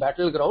assembled on the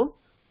battleground,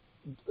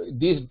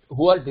 these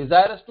who are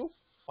desirous to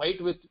fight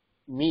with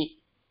me,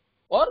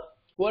 or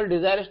who are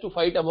desirous to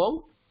fight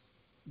among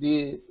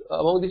these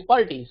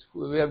parties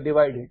we have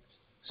divided.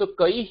 So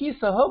kaihi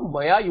saha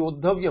maya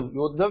yodhavyam.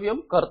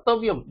 Yodhavyam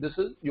kartavyam. This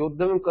is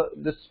yodhavyam.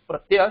 This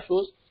pratyaya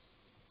shows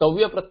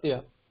tavya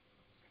pratyaya.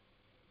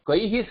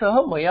 Kaihi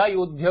sah maya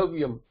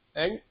yodhavyam,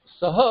 and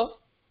sah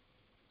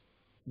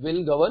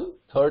will govern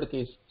third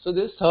case. So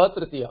this is sah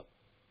tritiya.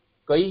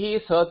 Kaihi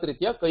is sah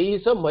tritiya,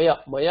 kaihi sah maya.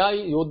 Maya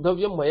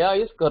yodhavyam, maya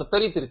is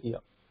kartari tritiya.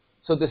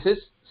 So this is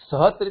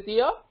sah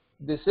tritiya,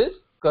 this is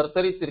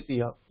kartari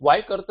tritiya.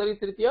 Why kartari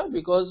tritiya?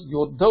 Because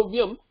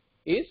yodhavyam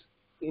is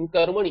in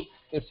karmani.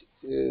 It's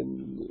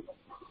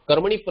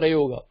karmani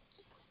prayoga.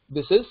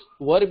 This is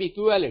verb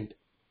equivalent.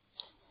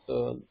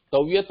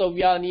 Tavya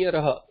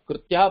tavyaniya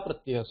kritya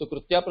pratyaya. So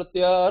kritya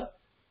pratyaya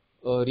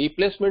are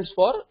replacements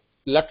for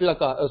lat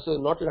lakara, so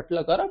not lat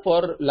lakara,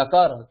 for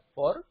lakara.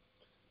 For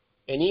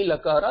any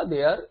lakara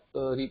they are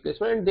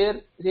replacement, and they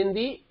are in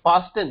the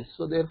past tense.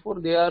 So therefore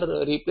they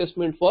are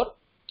replacement for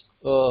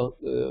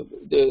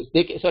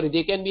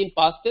they can be in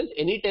past tense,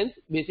 any tense.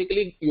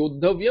 Basically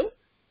yodhavyam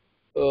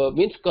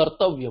means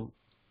kartavyam,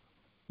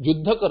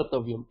 yuddha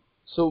kartavyam.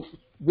 So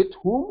with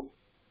whom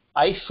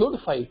I should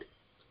fight,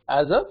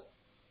 as a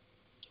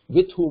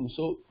with whom.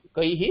 So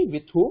kaihi,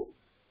 with whom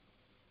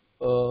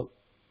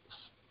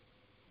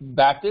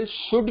battle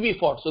should be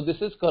fought. So this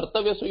is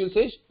kartavya, so you will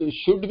say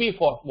should be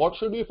fought. What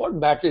should be fought?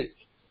 Battle.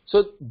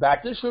 So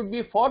battle should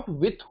be fought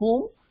with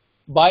whom?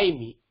 By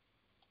me.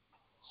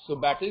 So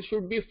battle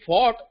should be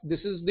fought.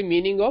 This is the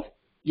meaning of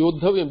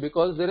yodhavyam,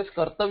 because there is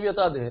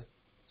kartavyata there.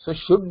 So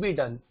should be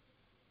done.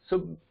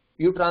 So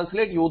you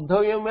translate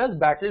yodhavyam as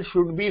battle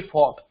should be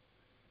fought.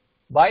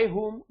 By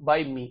whom?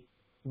 By me.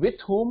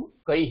 With whom?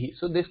 Kaihi.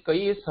 So this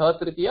kaihi is sah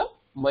tritiya,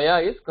 maya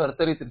is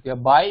kartari tritiya.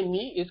 By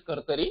me is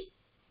kartari,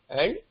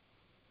 and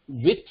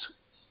with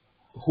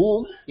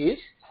whom is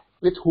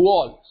with who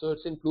all. So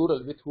it's in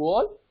plural. With who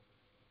all,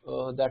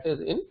 that is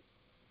in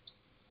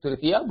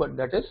tritiya, but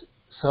that is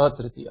sah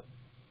tritiya.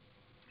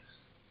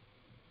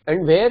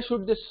 And where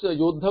should this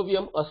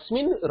yodhavyam?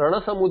 Asmin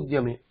rana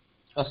samudyame.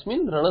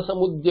 Asmin rana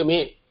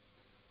samudyame.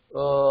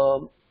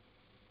 Rana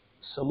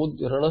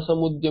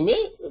samudyame,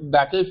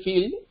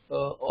 battlefield,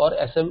 or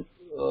SM.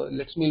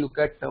 Let me look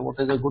at what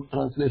is a good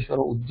translation of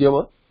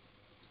udyama.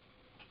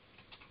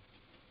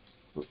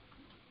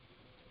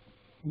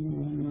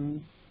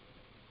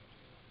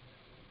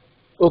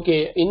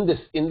 Okay, in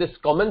this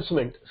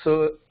commencement.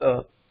 So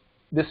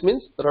this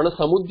means rana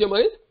samudyama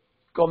is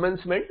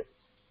commencement.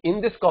 In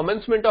this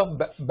commencement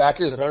of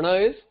battle, rana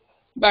is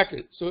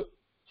battle. So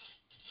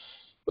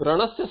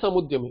ranasya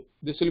samudyame,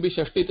 this will be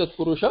shashti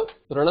tatpurusha.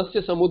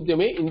 Ranasya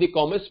samudyame, in the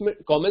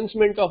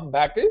commencement of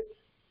battle,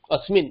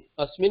 asmin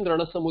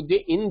rana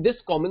samudya, in this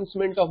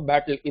commencement of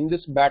battle, in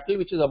this battle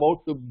which is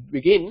about to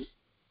begin,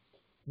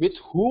 with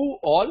who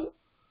all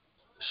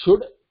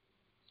should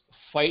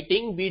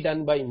fighting be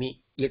done by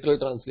me. Literal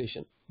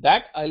translation.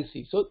 That I'll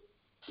see. So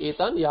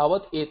etan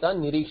yavat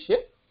etan nirikshya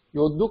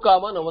yodhu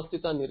kaman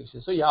avasthitan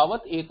nirikshya. So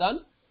yavat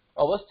etan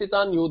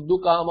avasthitan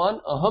yodhu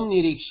kaman aham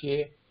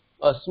nirikshya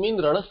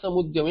asmin rana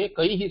samudyame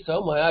kaihi sa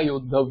maya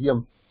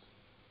yodhavyam.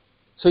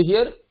 So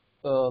here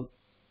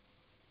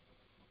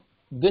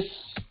this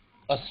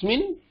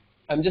asmin,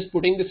 I'm just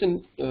putting this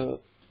in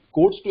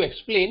quotes to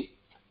explain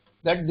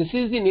that this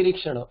is the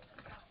nirikshana.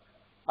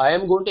 I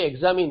am going to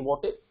examine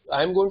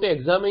I am going to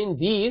examine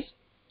these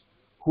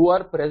who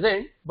are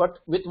present, but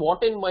with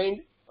what in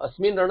mind?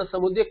 Asmin rana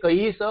samudya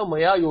kaihi sa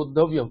maya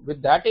yodhavyam.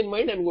 With that in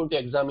mind, I am going to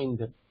examine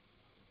them.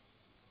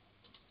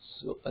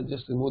 So I'll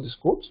just remove this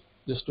quote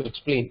just to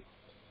explain.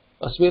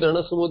 Asmin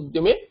rana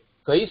samudyame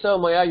kaihi sa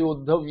maya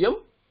yodhavyam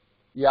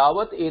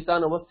yavat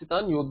etan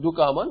avasthitan yodhu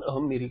kaman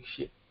aham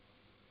nirikshye.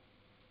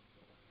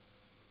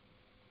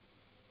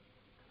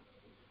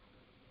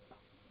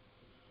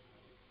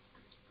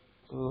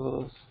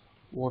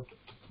 What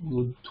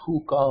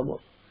yodhu kama?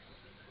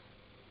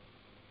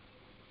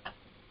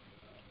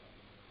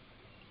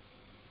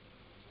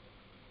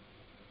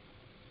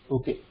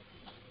 Okay.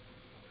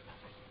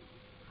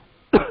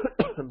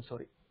 I'm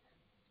sorry.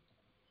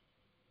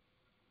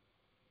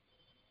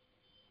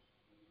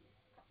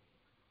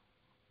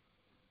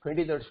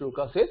 Third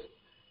shloka says,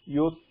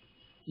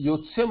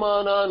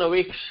 Yotsemana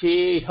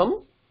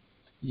naveksheham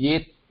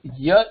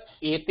ya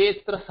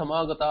etetra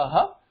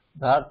samagataha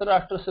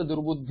dhartarashtrasya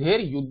durbuddher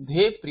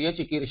yuddhe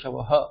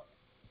priyachikirshavaha.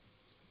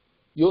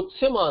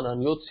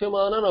 Yotsemanan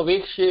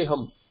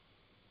aveksheham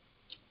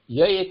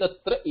ya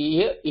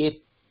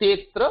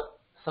etetra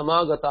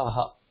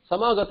samagataha.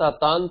 Samagata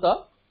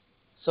tanta,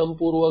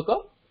 sampurvaka,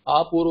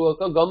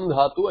 apurvaka, gam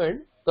dhatu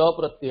and ta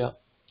pratyaya.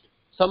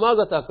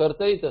 Samagata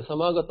kartarita,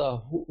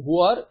 samagata,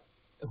 who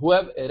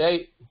have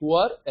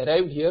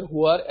arrived here,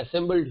 who are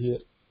assembled here,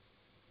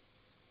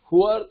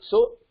 who are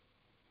so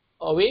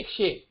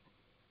avekshe,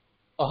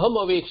 aham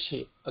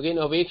avekshe. Again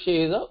avekshe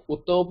is a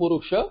uttama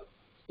purusha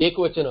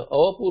ekvachana,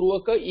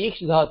 avapurvaka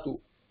ish dhatu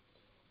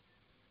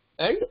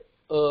and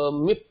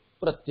mip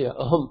pratyaya,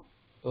 aham,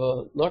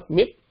 not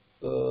mip,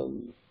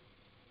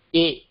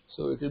 a,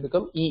 so it will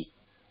become e,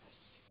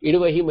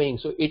 idvahi maying,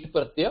 so it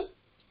pratyaya,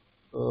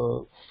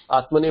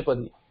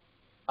 atmanepadi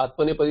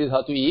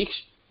dhatu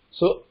iksh.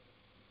 So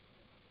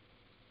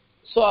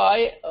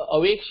I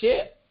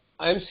avekshe,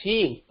 I am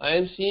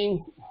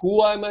seeing,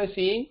 who am I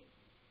seeing?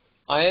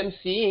 I am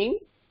seeing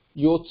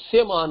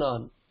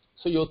yotsemanan.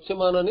 So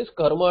yotsemanan is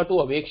karma to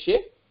avekshe.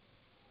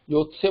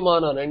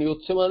 Yotsemanan, and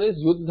yotsemanan is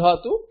yud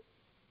dhatu.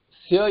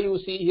 Sya you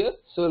see here.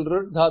 So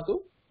rut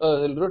dhatu,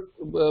 rut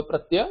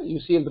pratyaya. You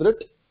see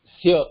rut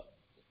sya,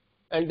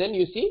 and then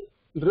you see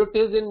rut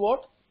is in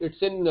what?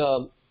 It's in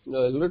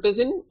rut is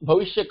in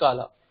bhavishya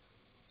kala.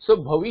 So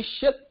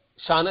bhavishyat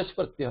shanach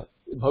pratyaya.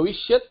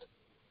 Bhavishyat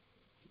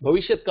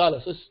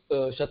kala. So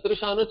shatru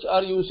shanach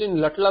are used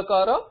in lat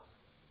lakara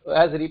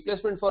as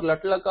replacement for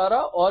lat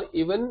lakara, or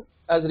even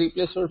as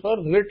replacement for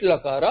rit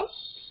lakara,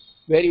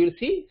 where you will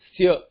see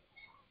sya.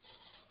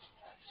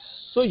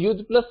 So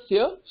yud plus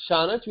sya,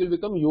 shanach will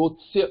become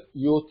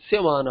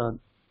yotsemanan.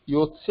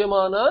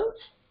 Yotsemanan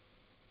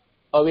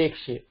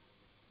avekshe.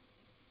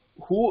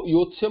 Who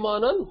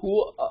yotsemanan,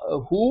 who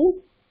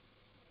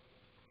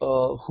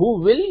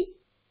will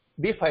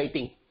be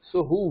fighting.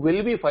 So who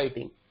will be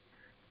fighting?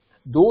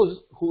 Those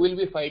who will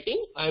be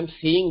fighting, I am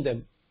seeing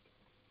them.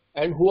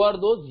 And who are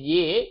those?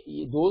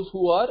 Ye, those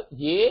who are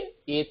ye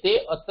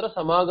ete atra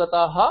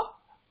samagataha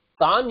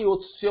tan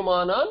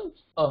yotsemanan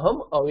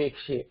aham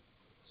avekshe.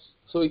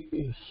 So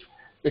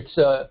it's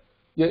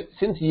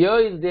since ya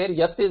is there,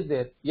 yat is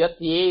there,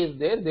 yat ye is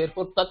there,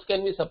 therefore tat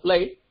can be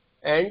supplied,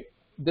 and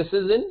this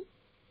is in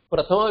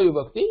prathama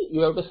vibhakti.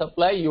 You have to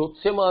supply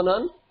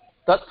yotsemanan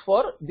tat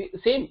for the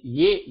same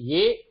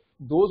ye,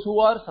 those who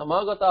are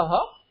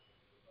samagataha,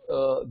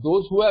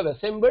 those who have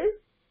assembled.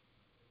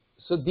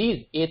 So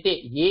these ete,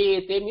 ye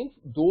ete means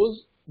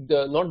those,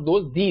 not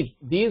those,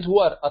 these who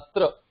are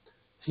atra.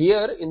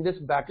 Here in this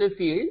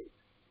battlefield,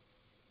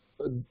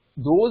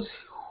 those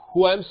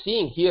who I am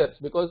seeing here,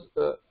 because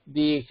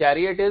the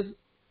chariot is,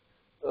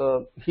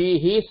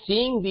 he is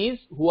seeing these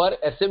who are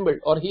assembled,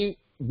 or he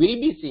will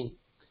be seeing.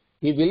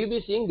 He will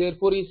be seeing,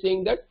 therefore he is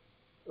saying that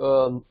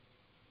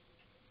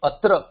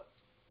atra,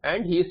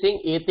 and he is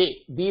saying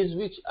ete, these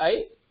which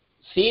I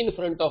see in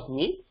front of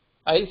me,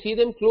 I will see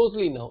them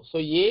closely now. So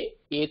ye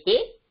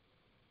ete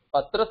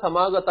atra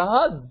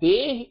samagataha,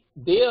 they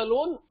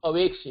alone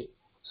avekshe.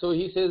 So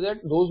he says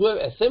that those who have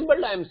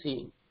assembled I am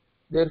seeing.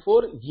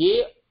 Therefore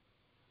ye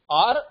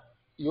are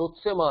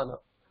yotsemana,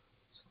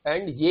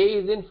 and ye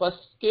is in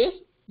first case,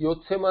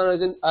 yotsemana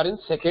is are in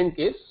second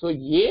case. So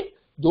ye,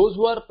 those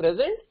who are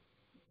present,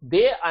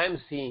 they I am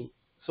seeing.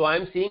 So I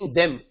am seeing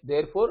them.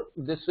 Therefore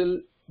this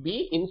will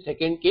be in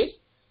second case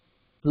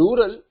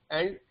plural,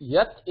 and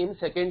yat in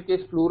second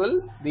case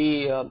plural,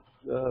 the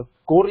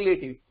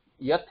correlative.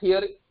 Yat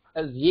here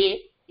as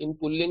ye in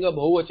pullinga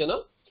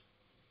bahuvachana.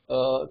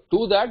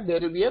 To that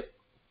there will be a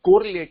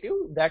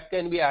correlative that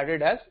can be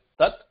added as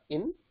tat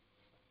in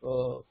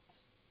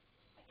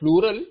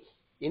plural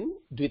in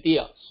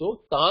dvitiya.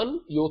 So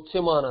tan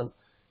yotsemanan,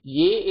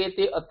 ye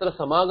ete atra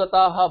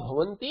samagataha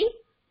bhavanti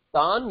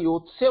tan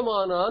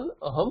yotsemanan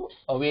aham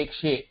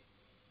avekshe.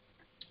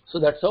 So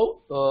that's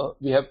how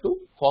we have to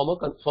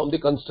form the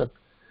construct.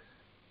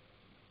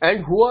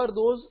 And who are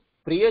those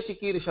priya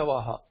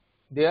chikirshavaha?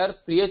 They are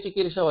priya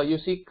chikirshava. You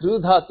see kru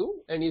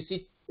dhatu, and you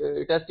see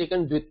it has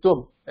taken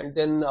dvitvam, and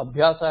then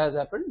abhyasa has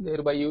happened,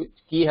 thereby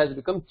ki has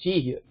become chi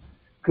here.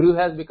 Kru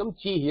has become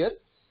chi here.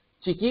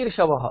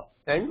 Chikirshavaha,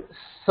 and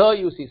sa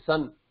you see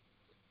sun.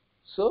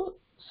 So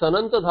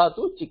sananta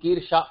dhatu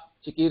chikirsha,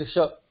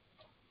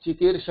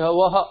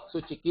 chikirshavaha. So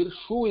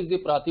chikirshu is the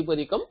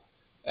pratipadikam,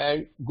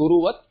 and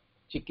guruvat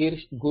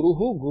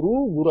guruhu,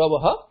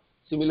 guravaha.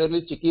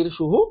 Similarly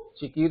chikirshuhu,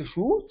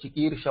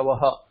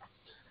 chikirshavaha.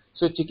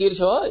 So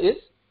chikirshava is,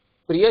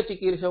 priya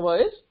chikirshava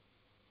is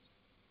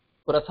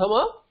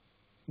prathama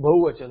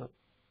bahuvachana.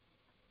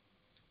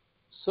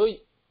 So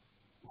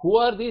who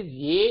are these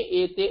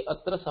ye ete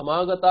atra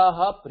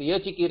samagataha priya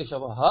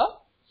chikirshavaha?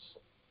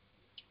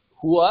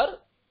 Who are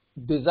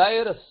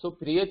desirous. So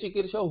priya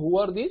chikirshava, who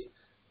are these?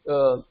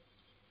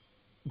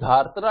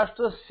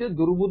 Dhartarashtrasya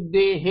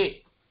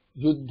durbuddhehe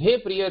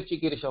yuddhe priya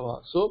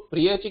chikirshava. So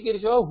priya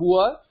chikirshava, who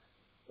are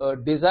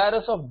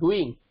desirous of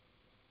doing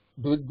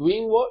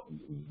what?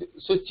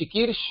 So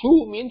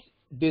chikirshu means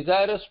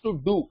desirous to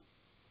do,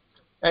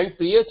 and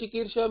priya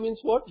chikirsha means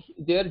what?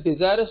 They are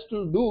desirous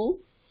to do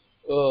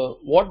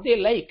what they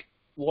like.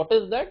 What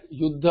is that?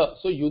 Yuddha.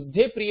 So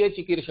yuddhe priya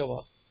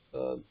chikirshava.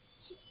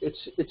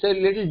 It's a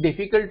little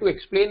difficult to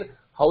explain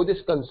how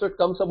this concept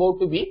comes about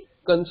to be.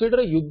 Consider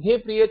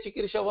yuddhe priya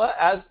chikirshava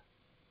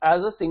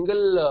as a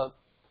single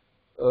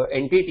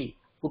entity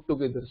put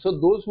together. So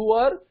those who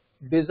are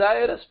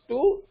desirous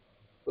to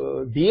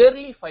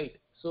dearly fight.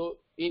 So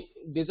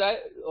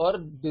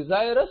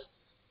desirous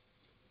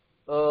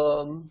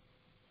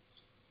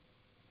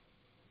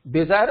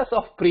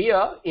of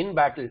priya in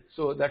battle.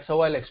 So that's how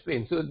I'll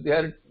explain. So they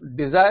are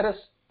desirous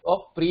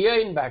of priya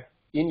in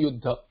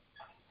yuddha.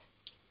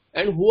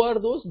 And who are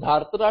those?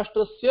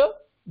 Dhartarashtrasya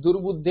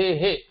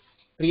durbuddhehe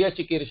priya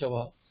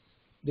chikirshava.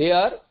 They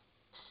are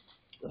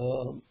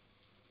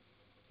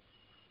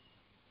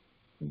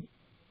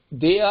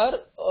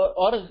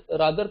or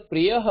rather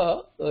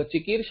priyaha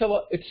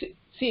chikirshava.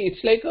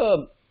 It's like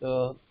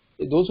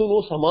those who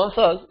know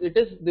samasas,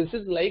 this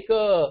is like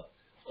a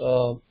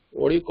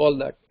what do you call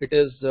that?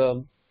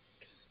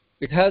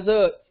 It has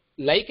a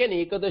like an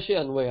ekadashi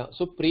anvaya.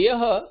 So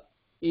priyaha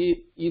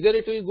either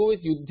it will go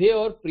with Yuddhe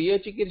or Priya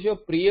Chikirsha.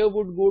 Priya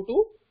would go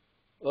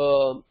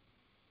to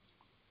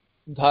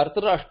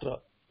Dhartarashtra.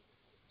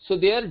 So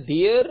they are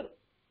dear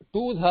to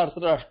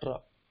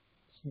Dhartarashtra.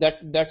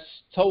 That's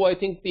how I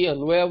think the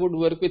Anvaya would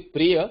work with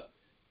Priya.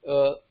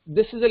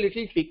 This is a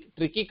little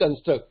tricky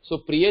construct. So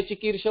Priya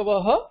Chikirsha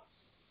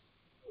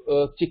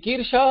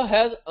Chikirsha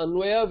has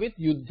Anvaya with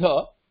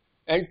Yuddha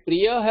and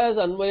Priya has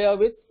Anvaya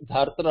with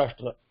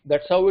Dhartarashtra.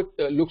 That's how it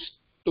looks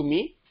to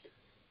me.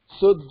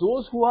 So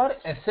those who are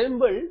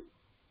assembled,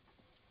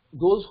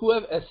 those who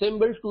have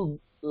assembled to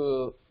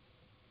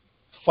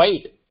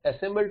fight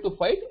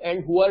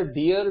and who are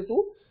dear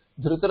to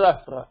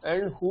Dhritarashtra.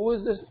 And who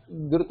is this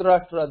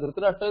Dhritarashtra?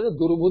 Dhritarashtra is a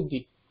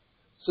Durbuddhi.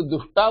 So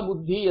Dushta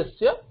Buddhi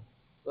Yasya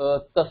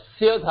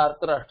Tasya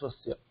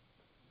Dhartarashtrasya.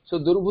 So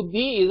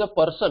Durbuddhi is a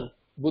person.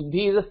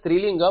 Buddhi is a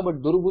Strilinga,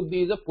 but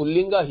Durbuddhi is a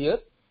Pullinga here,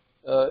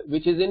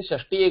 which is in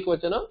Shashti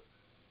Ekvachana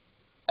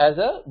as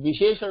a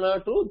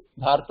Visheshana to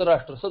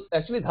Dhartarashtra. So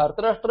actually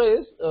Dhartarashtra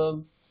is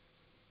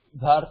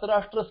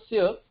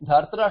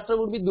Dhartarashtra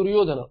would be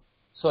Duryodhana.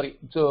 Sorry,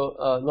 so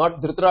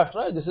not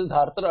Dhritarashtra, this is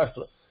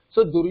Dhartarashtra.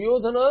 So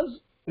Duryodhana's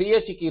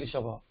Priya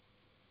Chikirsha.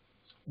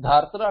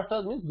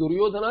 Dhartarashtra means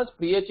Duryodhana's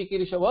Priya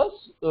Chikirsha.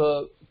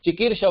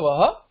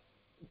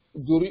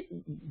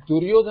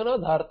 Duryodhana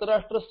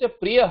Dhartarashtrasya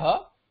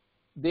Priyaha.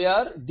 They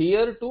are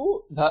dear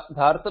to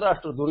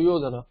Dhartarashtra,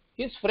 Duryodhana.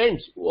 His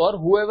friends or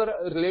whoever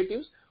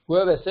relatives who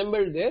have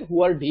assembled there,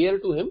 who are dear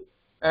to him,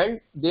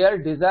 and they are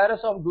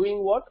desirous of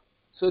doing what?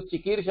 So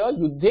Chikirsha,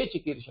 Yuddhe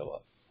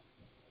Chikirsha.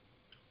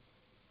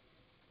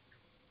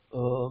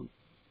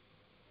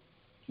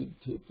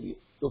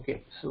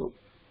 Okay, so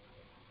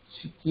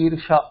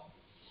Chikirsha.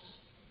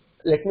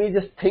 Let me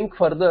just think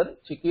further.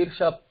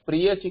 Chikirsha,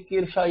 Priya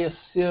Chikirsha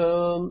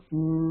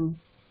Yasya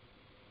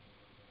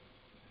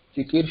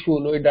Chikirshu.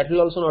 No, that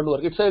will also not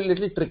work. It's a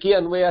little tricky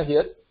Anvaya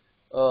here.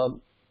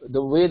 The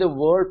way the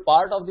word,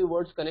 part of the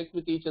words connect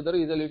with each other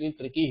is a little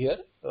tricky here.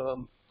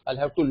 I'll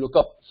have to look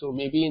up. So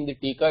maybe in the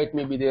Tika it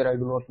may be there, I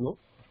do not know.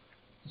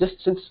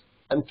 Just since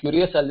I'm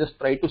curious, I'll just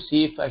try to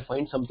see if I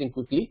find something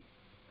quickly.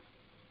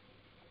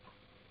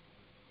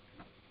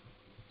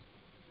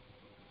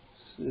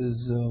 This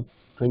is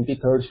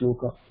 23rd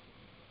shloka.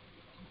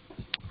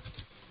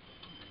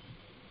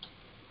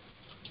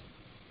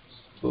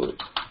 So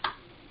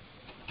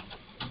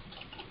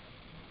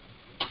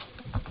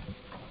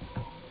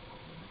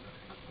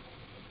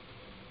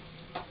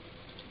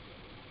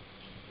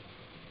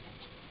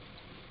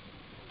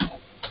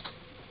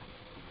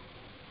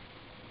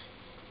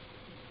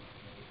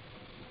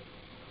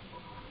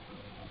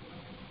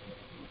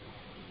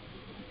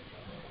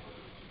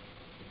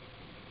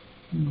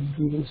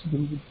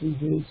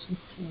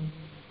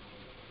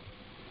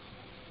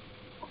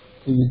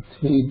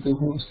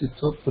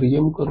स्थित्वा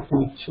प्रियं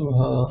कर्तुमिच्छुः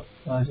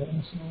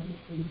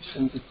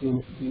राजानसंपदिश्यन्ति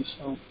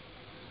तेषाम्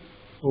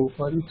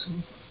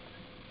औपारिकम्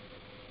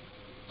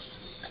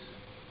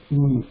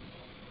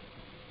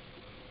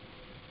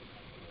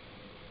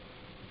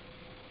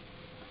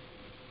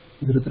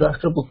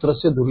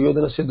धृतराष्ट्रपुत्रस्य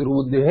दुर्योधनस्य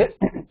दुर्बुद्धेः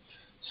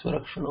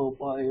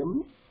स्वरक्षणोपायम्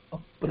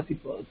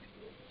अप्रतिपाद्य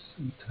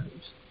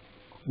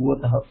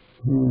सिद्धः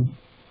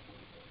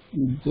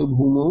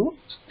युद्धभूमौ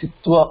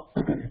स्थित्वा.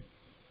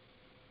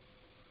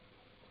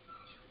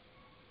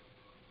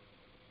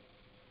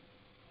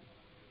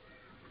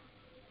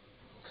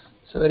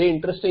 So very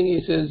interesting,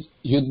 he says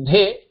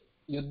Yuddhe,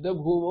 Yuddha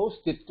Bhumau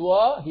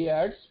Stitva, he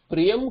adds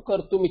Priyam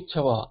Kartum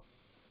Ichchava.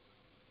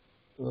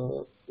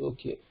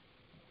 Okay.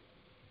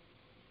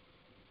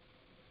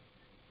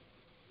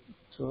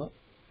 So,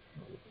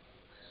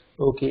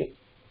 okay.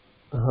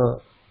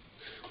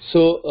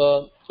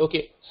 So,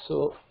 okay.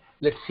 So,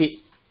 let's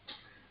see.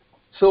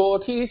 So,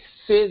 what he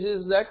says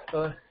is that,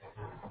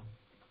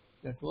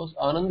 that was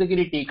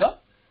Anandagiri Tika.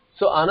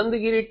 So,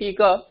 Anandagiri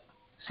Tika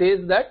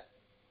says that,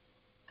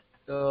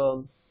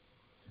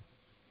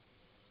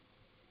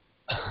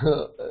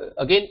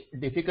 again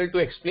difficult to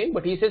explain,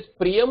 but he says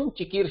Priyam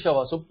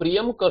Chikirshava. So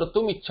Priyam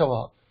Kartum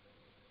Ichchava.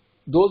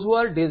 Those who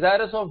are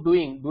desirous of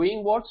doing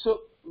what?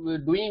 So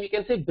doing, we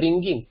can say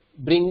bringing.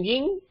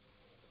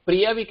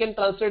 Priya we can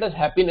translate as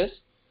happiness.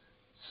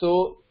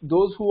 So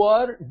those who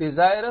are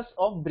desirous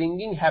of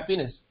bringing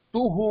happiness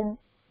to whom?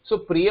 So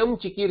Priyam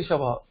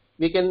Chikirshava.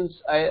 We can,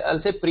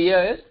 I'll say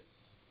Priya is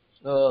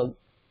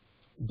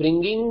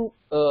bringing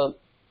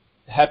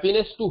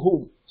happiness to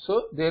whom?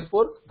 So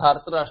therefore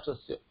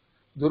Dhartarashtrasya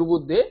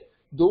Durbuddhe,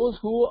 those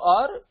who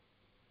are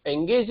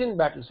engaged in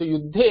battle. So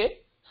Yuddhe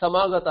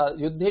Samagata,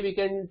 Yuddhe we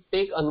can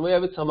take Anvaya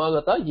with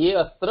Samagata, Ye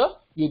Atra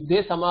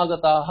Yuddhe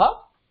Samagataha.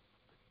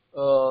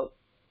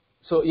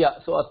 So yeah,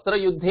 so Atra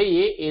Yuddhe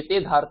Ye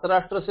Ete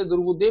Dhartarashtrasya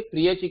Durbuddhe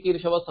Priya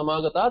Chikirshava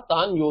Samagata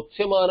Tan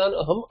Yotsyamanan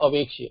Aham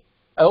Avekshye.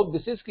 I hope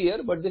this is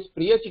clear, but this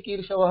Priya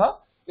Chikirshava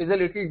is a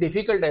little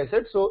difficult, I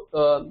said. So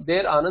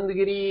there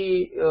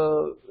Anandagiri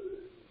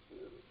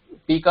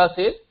Tika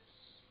says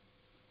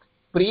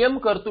Priyam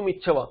Kartum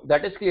Ichchava.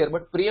 That is clear,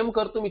 but Priyam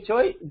Kartum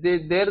Ichchava,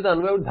 there the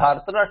Anvaya of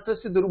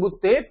Dhartarashtrasya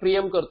Durbuddhe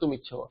Priyam Kartum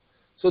Ichchava.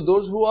 So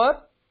those who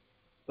are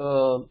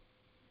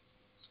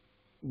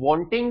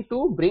wanting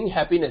to bring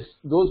happiness,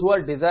 those who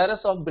are desirous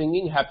of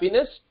bringing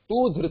happiness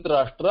to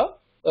Dhritarashtra,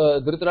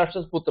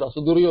 Dhritarashtra's putra,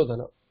 so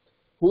Duryodhana,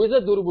 who is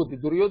a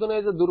Durbuddhi. Duryodhana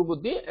is a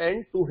Durbuddhi,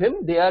 and to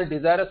him they are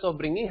desirous of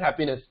bringing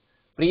happiness.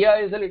 Priya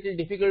is a little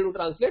difficult to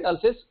translate. I'll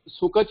say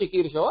Sukha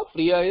Chikirshava.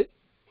 Priya is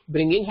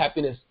bringing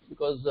happiness,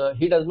 because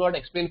he does not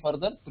explain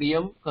further.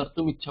 Priyam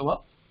Kartum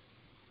Ichchava.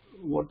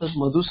 What does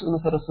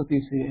Madhusudana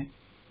Saraswati say?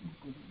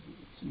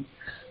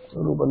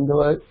 Tanu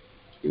Bandhava.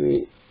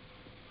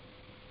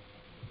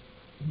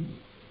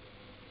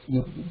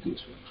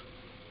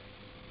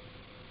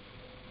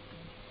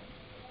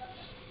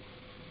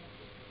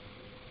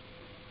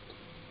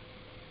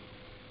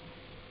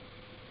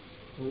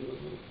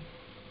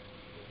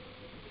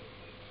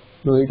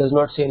 No, he does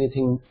not say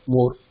anything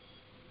more.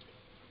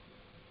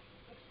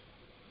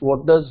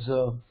 What does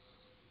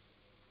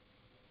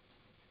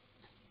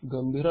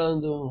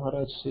Gambhirananda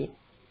Maharaj say?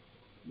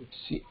 Let's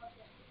see.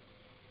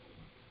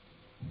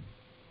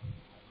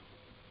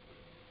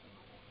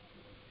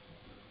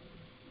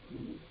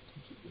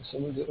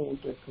 Somebody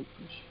want to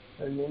accomplish.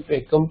 I want to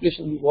accomplish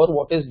or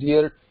what is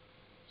dear.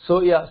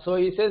 So yeah, so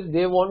he says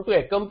they want to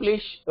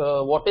accomplish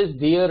what is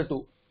dear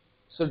to.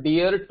 So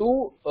dear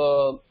to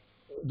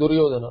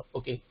Duryodhana.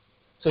 Okay.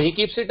 So he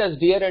keeps it as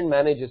dear and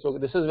manages. Okay,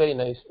 this is very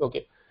nice.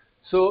 Okay.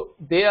 So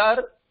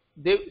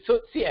so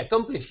see,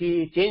 accomplish.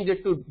 He changed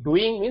it to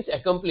doing means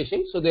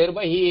accomplishing. So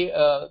thereby he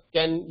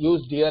can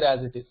use dear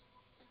as it is.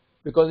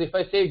 Because if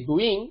I say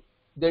doing,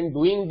 then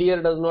doing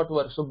dear does not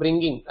work. So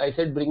bringing, I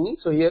said bringing.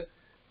 So here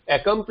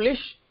accomplish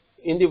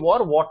in the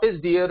war what is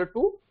dear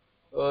to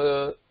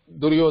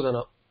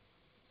Duryodhana.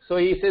 So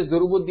he says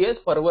Durbuddhi is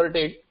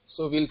perverted.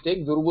 So we'll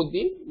take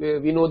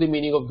Durbuddhi. We know the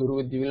meaning of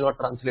Durbuddhi. We will not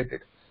translate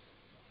it.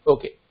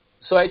 Okay.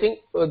 So I think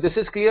this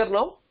is clear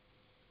now.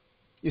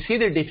 You see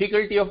the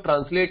difficulty of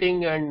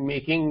translating and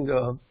making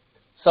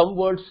some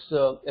words,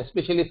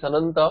 especially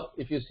Sananta,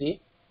 if you see,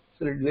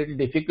 it's a little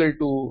difficult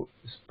to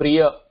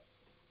Priya.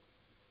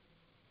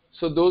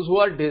 So those who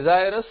are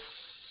desirous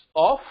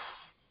of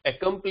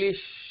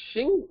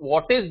accomplishing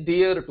what is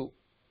dear to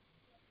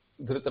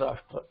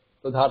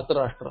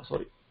Dhartarashtra,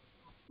 sorry,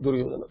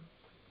 Duryodhana.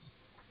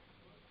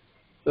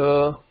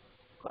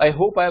 I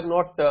hope I have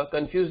not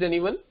confused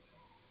anyone.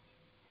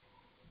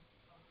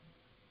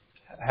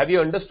 Have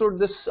you understood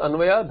this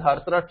Anvaya?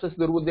 Dhartarashtra's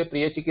Durbuddhe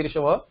Priya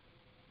Chikirshava?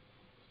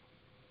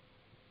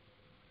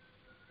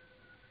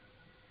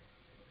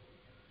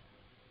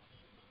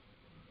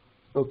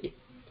 Okay.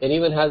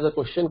 Anyone has a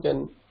question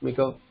can make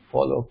a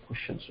follow-up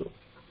question. So,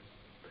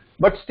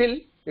 but still,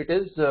 it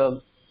is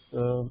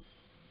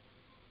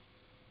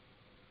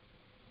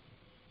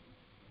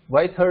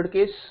why third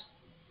case?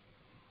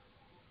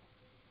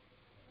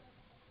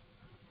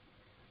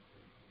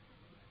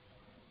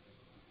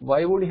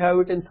 Why would you have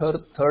it in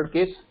third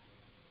case?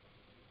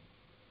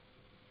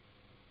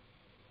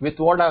 With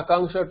what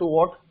akanksha to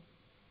what?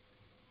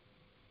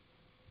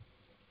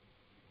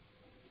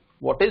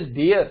 What is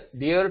dear?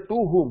 Dear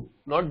to whom?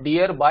 Not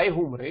dear by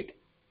whom, right?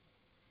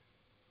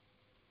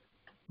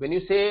 When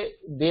you say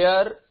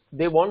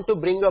they want to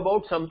bring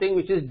about something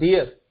which is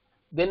dear,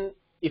 then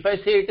if I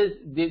say it is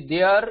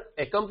they are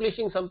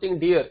accomplishing something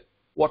dear,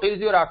 what is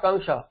your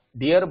akanksha?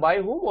 Dear by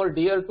whom or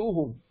dear to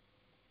whom?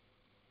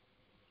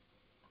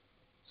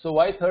 So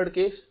why third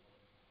case?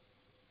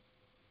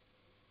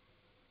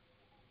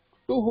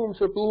 To whom?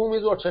 So to whom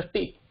is what?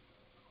 Shashti.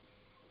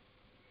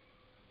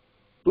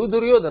 To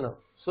Duryodhana.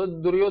 So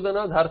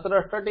Duryodhana,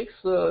 Dhartarashtra takes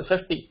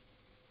Shashti,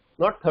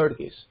 not third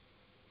case.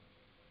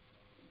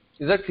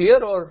 Is that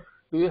clear or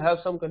do you have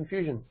some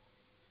confusion?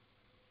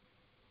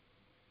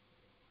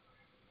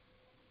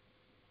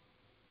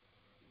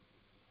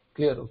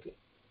 Clear, okay.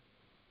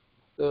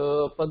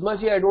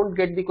 Padmaji, I don't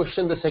get the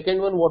question. The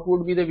second one, what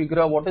would be the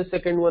Vigraha? What is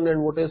second one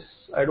and what is,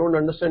 I don't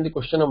understand the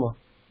question, Amma.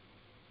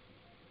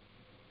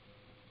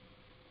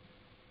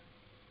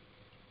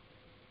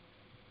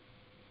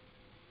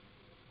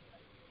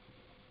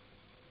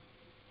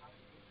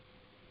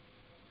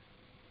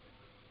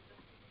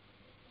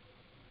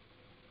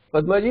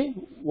 Padmaji,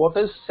 what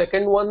is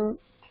second one?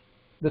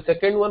 The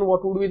second one,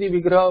 what would be the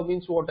Vigraha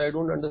means what? I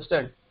don't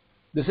understand.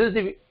 This is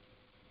the,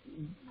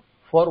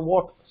 for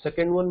what?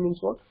 Second one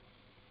means what?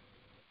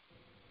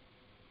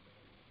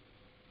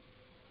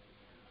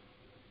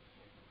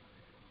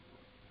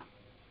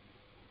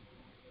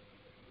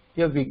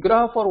 Yeah,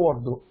 Vigraha for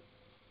what though?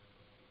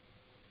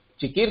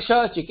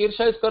 Chikirsha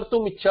is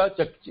Kartum Ichcha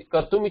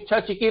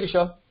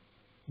Chikirsha.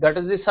 That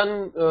is the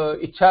son,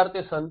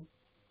 Ichcharte son.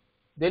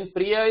 Then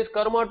Priya is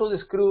karma to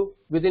this crew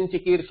within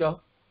Chikirsha.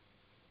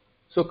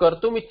 So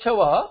Kartum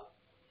Ichchava,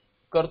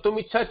 Kartum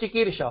Ichcha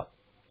Chikirsha.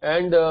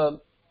 And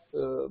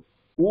U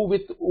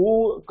with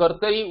U,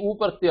 Kartari U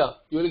Partya,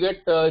 you will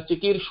get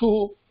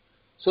Chikirshu.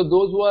 So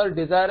those who are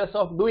desirous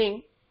of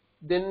doing,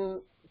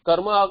 then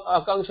karma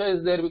akanksha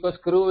is there because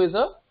crew is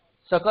a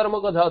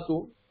sakarmaka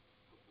dhatu.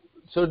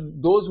 So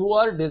those who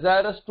are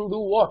desirous to do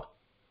what?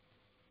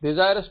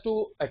 Desirous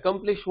to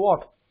accomplish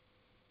what?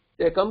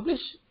 They accomplish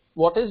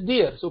what is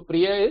dear. So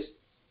Priya is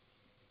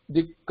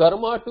the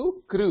karma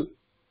to crew.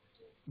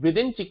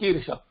 within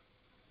Chikirsha.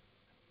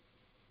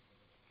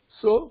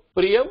 So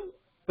Priyam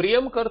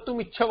Kartum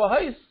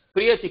Ichchavaha is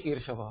Priya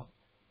Chikirshavah.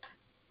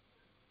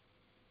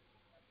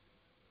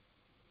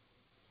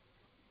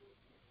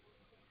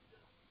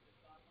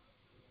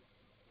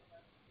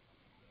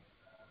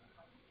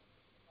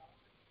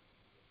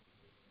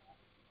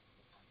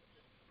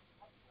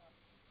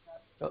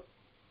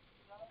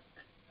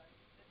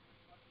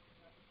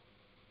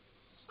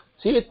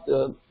 See with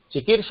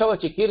Chikirshavah,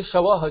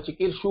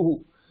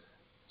 Chikirshuhu,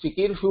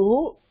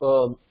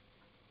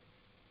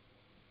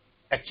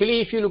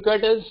 actually if you look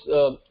at as,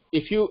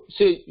 if you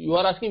say, you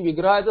are asking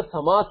Vigraha as a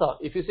Samasa,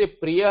 if you say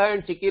Priya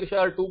and Chikirsha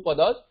are two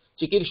padas,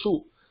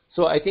 Chikirshu.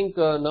 So I think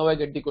now I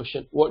get the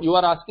question. What you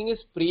are asking is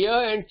Priya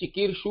and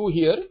Chikirshu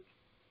here,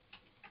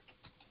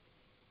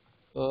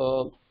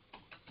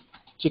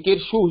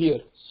 Chikirshu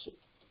here.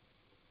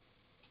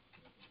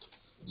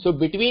 So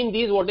between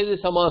these, what is the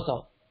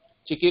Samasa?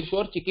 Chikirshu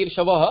or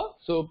Chikirshavaha.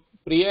 So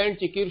Priya and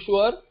Chikirshu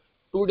are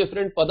two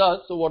different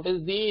padas. So what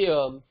is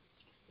the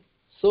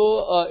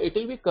it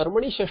will be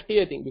Karmani Shashti,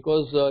 I think,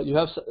 because you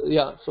have,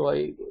 yeah, so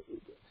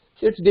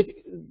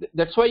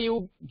that's why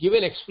you give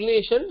an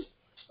explanation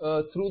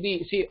through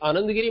the, see,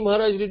 Anandagiri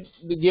Maharaj did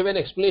give an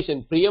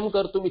explanation, Priyam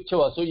Kartum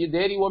Ichchava. So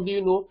there, what do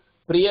you know?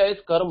 Priya is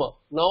karma.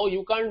 Now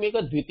you can't make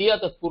a Dvitiya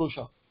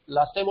Tatpurusha.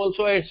 Last time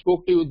also I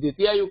spoke to you,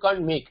 Dvitiya you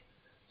can't make.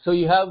 So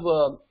you have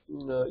a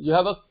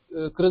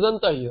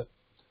Kridanta here.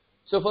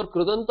 So for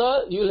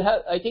Kridanta, you will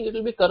have, I think it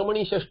will be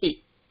Karmani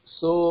Shashti.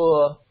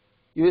 So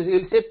you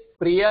will say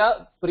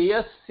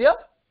Priyasya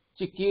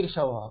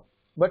Chikirshava.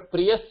 But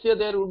Priyasya,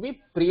 there would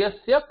be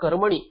Priyasya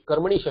Karmani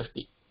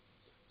Shashti.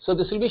 So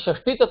this will be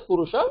Shashti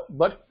Tatpurusha,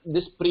 but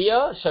this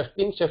Priya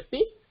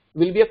Shashti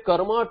will be a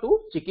karma to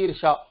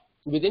Chikirsha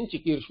within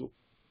Chikirshu.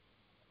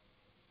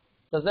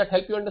 Does that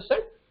help you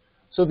understand?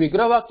 So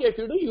Vigraha Vakya, if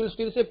you do, you will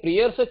still say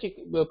Priyasya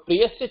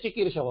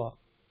Chikirshava.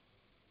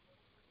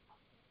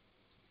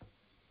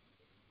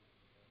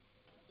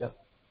 Yeah.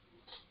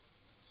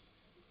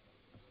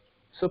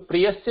 So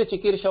Priyasya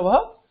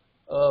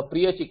Chikirshava,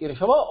 Priya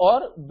Chikirshava,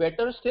 or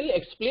better still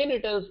explain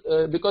it as,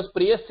 because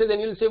Priyasya, then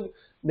you will say,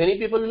 many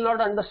people will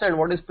not understand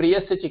what is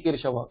Priyasya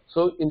Chikirshava.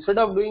 So instead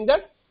of doing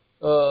that,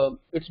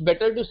 it's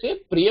better to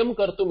say Priyam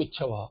Kartum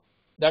Ichchava.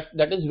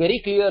 That is very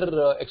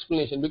clear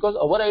explanation, because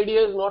our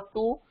idea is not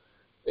to,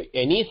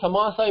 any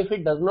samasa, if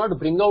it does not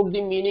bring out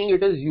the meaning,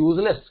 it is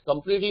useless,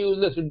 completely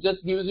useless. It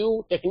just gives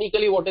you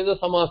technically what is a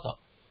samasa.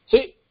 So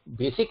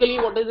basically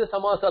what is a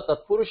samasa?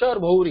 Tatpurusha or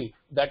Bhauri,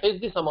 that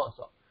is the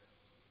samasa.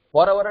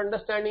 For our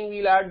understanding, we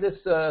will add this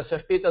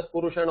Shashti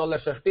Tatpurusha and all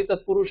that. Shashti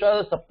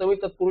Tatpurusha, Saptami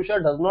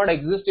Tatpurusha does not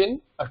exist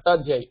in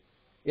Ashtadhyayi.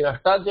 In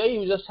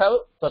Ashtadhyayi, you just have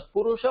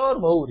Tatpurusha or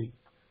Bhauri.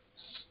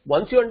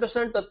 Once you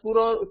understand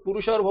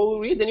Tatpurusha or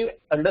Bhauri, then you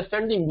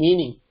understand the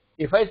meaning.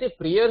 If I say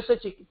Priyasya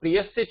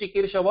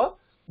Chikirshava,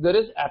 there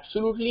is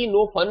absolutely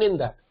no fun in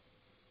that,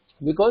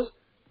 because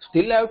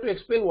still I have to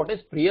explain what is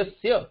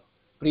Priyasya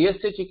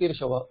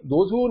Chikirshava.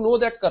 Those who know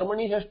that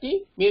Karmani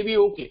Shashti may be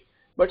okay,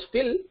 but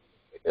still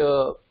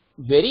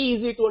very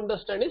easy to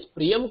understand is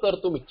Priyam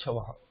Kartum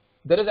Ichchava.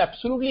 There is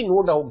absolutely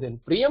no doubt then.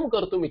 Priyam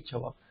Kartum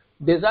Ichchava,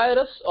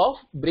 desirous of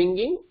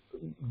bringing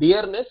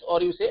dearness,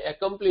 or you say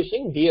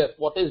accomplishing dear.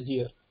 What is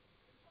dear?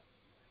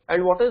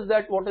 And what is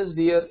that? What is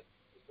dear?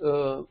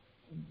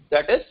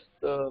 That is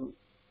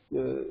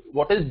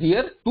what is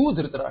dear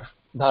to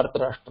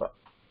Dhritarashtra.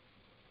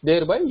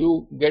 Thereby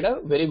you get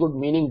a very good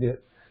meaning there.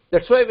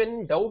 That's why when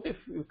in doubt, if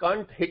you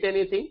can't hit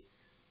anything,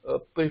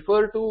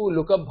 prefer to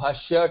look up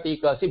Bhashya,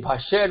 Tika. See,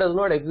 Bhashya does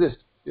not exist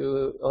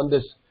on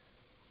this.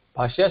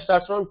 Bhashya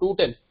starts from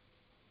 210.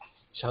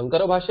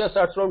 Shankara Bhashya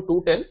starts from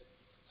 210.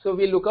 So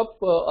we look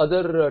up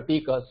other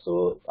Tikas.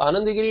 So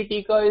Anandagiri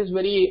Tika is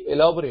very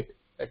elaborate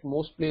at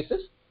most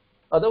places.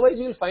 Otherwise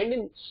you will find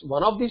in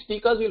one of these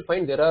Tikas, you will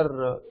find there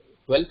are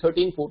 12,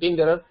 13, 14,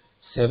 there are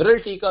several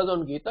Tikas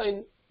on Gita.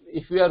 And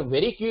if you are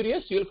very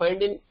curious, you will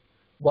find in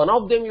one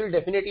of them you will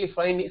definitely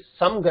find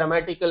some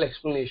grammatical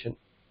explanation,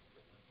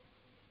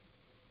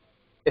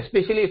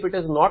 especially if it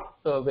is not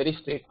very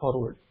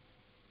straightforward.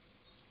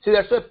 See,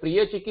 that's why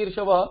Priya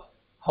Chikirshava,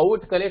 how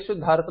it connects with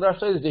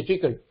Dhritarashtra is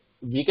difficult.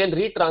 We can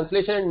read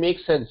translation and make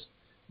sense,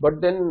 but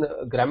then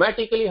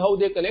grammatically how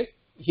they connect,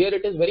 here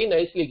it is very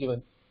nicely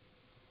given.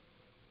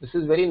 This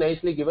is very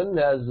nicely given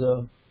as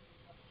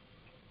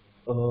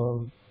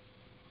Priyam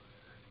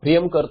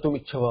Kartum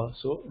Ichchava.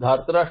 So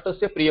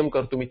Dhritarashtrasya Priyam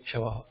Kartum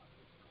Ichchava.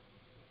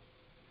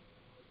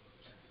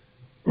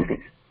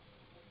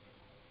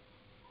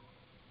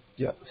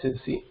 Yeah,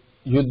 see,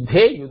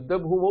 Yuddhe Yuddha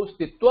Bhumau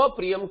Stitva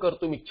Priyam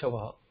Kartum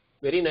Ichchava.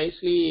 Very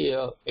nicely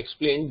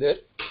explained there.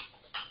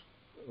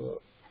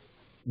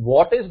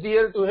 What is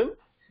dear to him?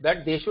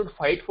 That they should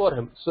fight for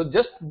him. So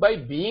just by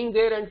being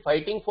there and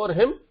fighting for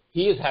him,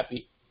 he is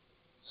happy.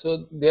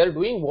 So they are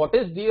doing what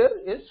is dear,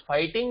 is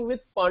fighting with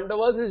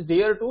Pandavas is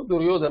dear to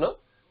Duryodhana.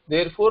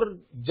 Therefore,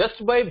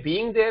 just by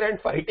being there and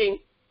fighting,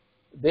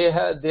 they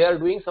are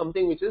doing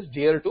something which is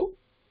dear to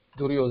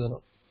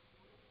Duryodhana.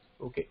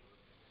 Okay.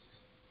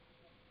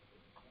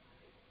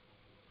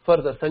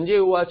 Further, Sanjay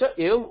Uvacha,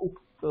 Evam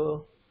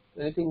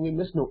anything we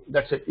missed? No,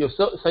 that's it. Yes,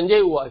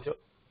 Sanjay Uvacha.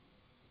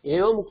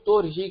 Evam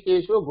mukto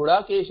Rishikesho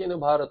Gudakeshena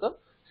Bharata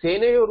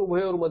Senayor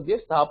Ubhayor Madhye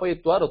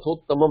Sthapayitva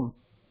Rathottamam.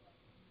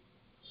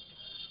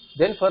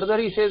 Then further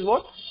he says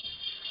what?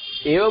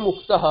 Evam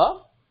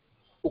Uktaha.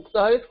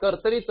 Uktaha is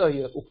Kartarita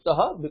here.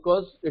 Uktaha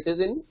because it is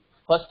in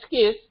first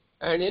case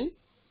and in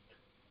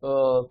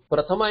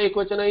Prathama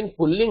Ekvachana in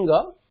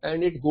Pullinga,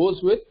 and it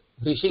goes with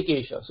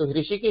Hrishikesha. So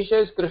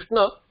Hrishikesha is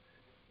Krishna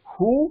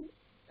who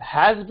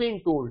has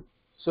been told.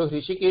 So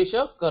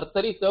Hrishikesha,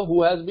 Kartarita,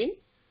 who has been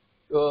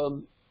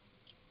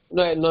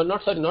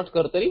not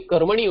Kartari,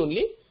 Karmani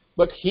only,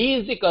 but he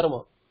is the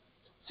karma.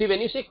 See, when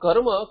you say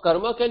karma,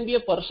 karma can be a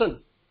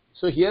person.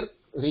 So here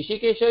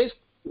Hrishikesha is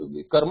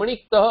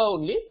Karmaniktaha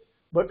only,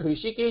 but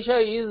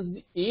Hrishikesha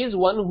is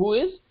one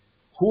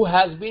who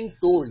has been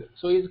told.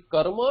 So is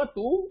karma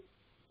to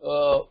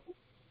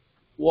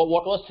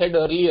what was said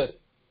earlier.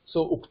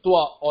 So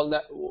Uktva, all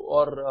that,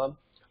 or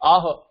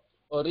Aha.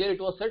 Earlier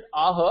it was said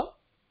Aha.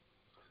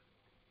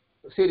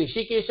 See,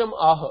 Rishikesham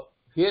Aha.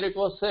 Here it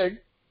was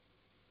said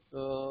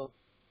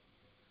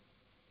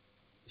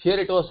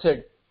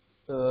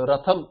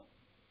Ratham.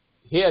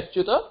 He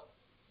Achyuta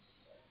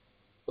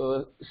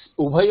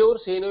Ubhayor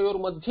Senayor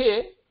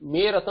Madhye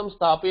Me Ratham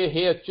Sthape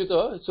He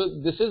Achyuta. So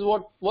this is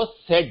what was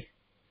said.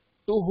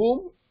 To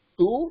whom?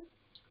 To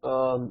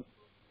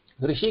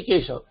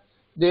Rishikesha.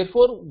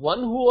 Therefore, one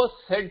who was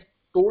said,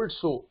 told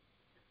so.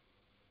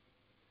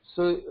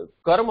 So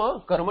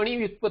karma, karmani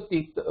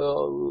vyutpatti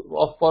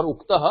for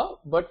uktaha,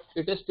 but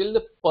it is still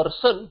the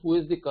person who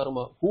is the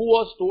karma, who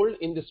was told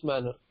in this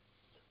manner.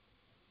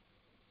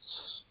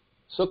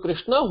 So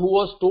Krishna, who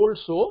was told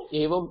so,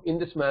 evam, in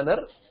this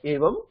manner,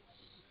 evam,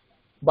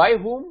 by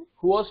whom?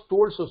 Who was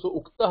told so. So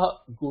uktaha,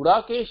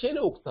 gudakeshena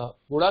uktaha.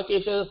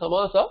 Gudakeshena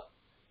samasa,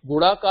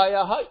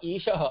 gudakayaha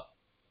ishaha.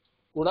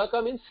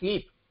 Gudaka means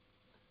sleep.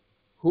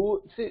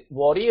 Who, see,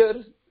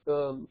 warriors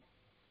or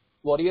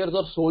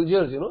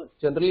soldiers,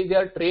 generally they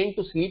are trained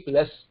to sleep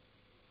less.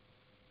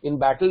 In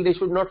battle they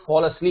should not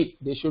fall asleep.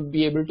 They should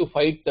be able to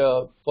fight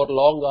for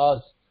long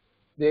hours.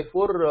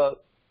 Therefore,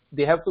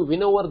 they have to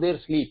win over their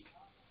sleep.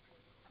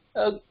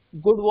 A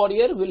good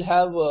warrior will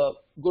have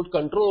good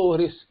control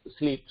over his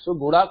sleep. So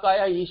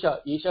Gudakaya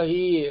Isha. Isha,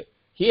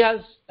 he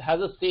has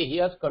a say. He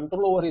has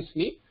control over his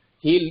sleep.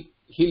 He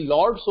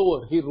lords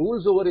over. He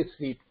rules over his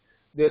sleep.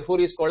 Therefore,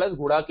 he is called as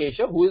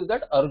Gudakesha. Who is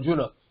that?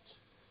 Arjuna.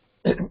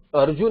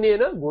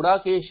 Arjunena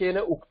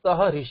Gudakeshena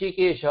Uktaha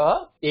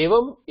Rishikesha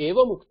evam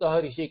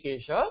Uktaha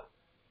Rishikesha.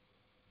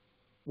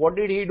 What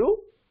did he do?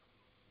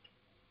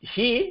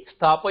 He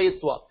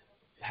Sthapayitva,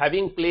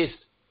 having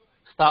placed.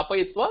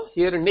 Sthapayitva,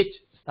 here nich.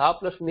 Stha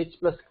plus nich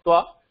plus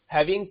tva.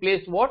 Having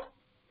placed what?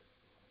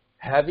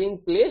 Having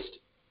placed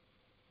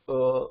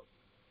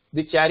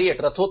the chariot,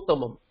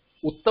 Rathottamam.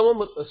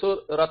 Uttamam,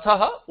 so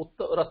Rathaha,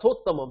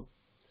 Rathottamam.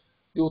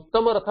 The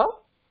Uttama Ratha,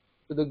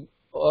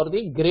 or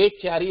the great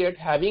chariot,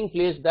 having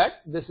placed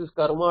that, this is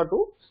karma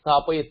to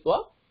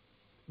Sthapayitva.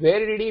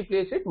 Where did he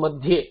place it?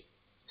 Madhye.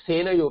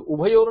 Senayor.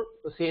 Ubhayor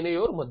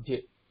Senayor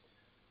Madhye.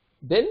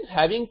 Then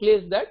having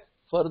placed that,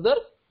 further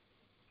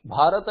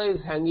Bharata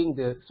is hanging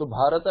there. So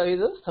Bharata is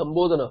a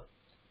Sambodhana.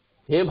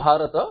 Hey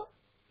Bharata.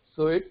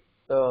 So it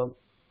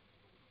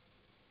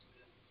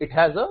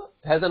has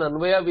an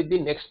Anvaya with the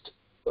next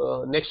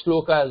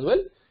shloka as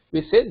well.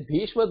 We said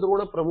Bhishma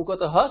Drona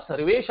Pramukataha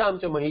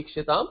Sarvesham cha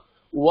Mahikshitam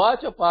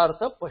Uvacha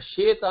Partha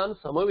Pashyetan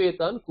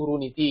Samavetan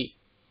Kuruniti.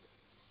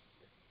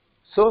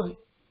 So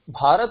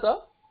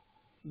Bharata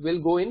will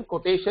go in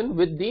quotation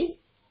with the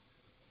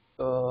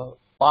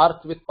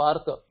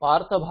Partha,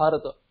 Partha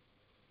Bharata.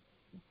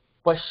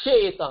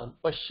 Pashyetan,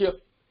 Pashya,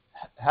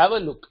 have a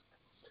look.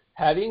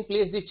 Having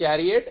placed the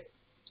chariot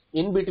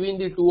in between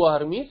the two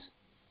armies,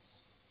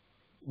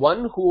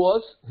 one who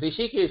was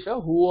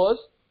Hrishikesha, who was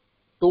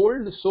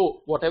told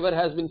so, whatever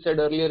has been said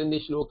earlier in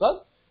the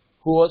shloka,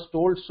 who was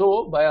told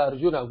so by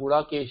Arjuna,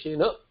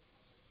 Gudakeshena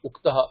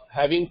Uktaha,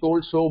 having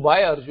told so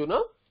by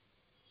Arjuna,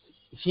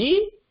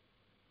 he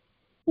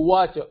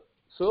Uvacha.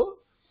 So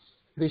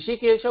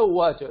Hrishikesha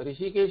Uvacha,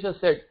 Hrishikesha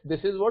said,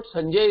 this is what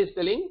Sanjay is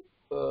telling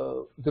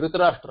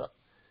Dhritarashtra.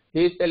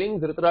 He is telling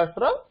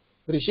Dhritarashtra,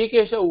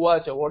 Hrishikesha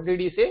Uvacha. What did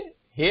he say?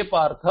 Hey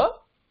Partha,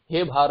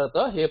 Hey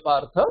Bharata, Hey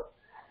Partha,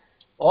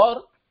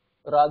 or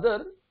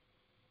rather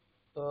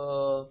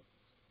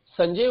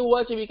Sanjay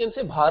Uvacha, we can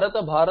say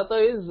Bharata.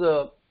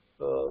 Bharata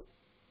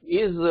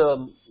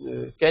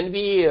can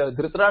be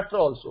Dhritarashtra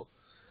also.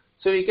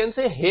 So we can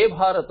say Hey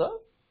Bharata.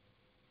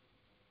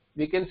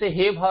 We can say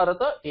Hey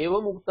Bharata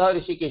Evam Uktaha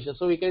Rishikesha.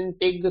 So we can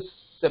take this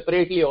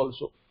separately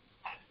also.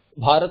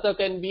 Bharata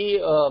can be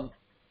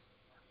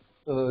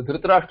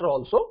Dhritarashtra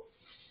also.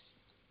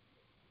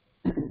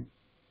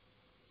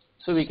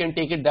 So we can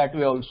take it that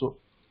way also,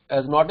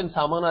 as not in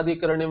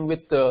Samanadhikaranam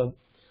with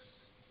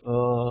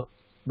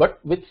but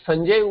with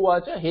Sanjay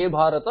Uvacha, Hey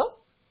Bharata,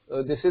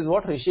 this is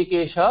what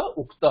Rishikesha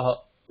Uktaha,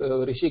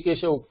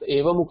 Rishikesha Uktaha,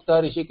 Evam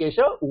Uktaha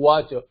Rishikesha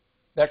Uvacha.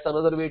 That's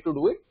another way to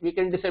do it. We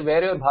can decide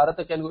wherever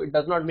Bharata can go, it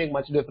does not make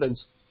much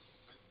difference.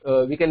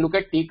 we can look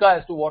at Tika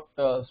as to what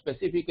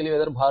specifically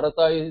whether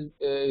Bharata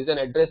is an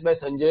address by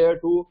Sanjaya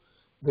to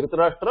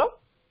Dhritarashtra,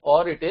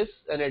 or it is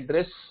an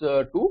address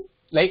to,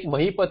 like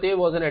Mahipate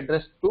was an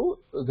address to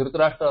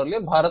Dhritarashtra earlier,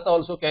 Bharata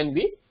also can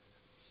be.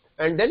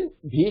 And then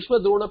Bhishma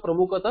Drona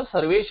Pramukata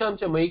Sarvesham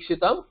cha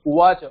Mahikshitam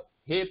Uvacha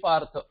He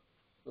Partha,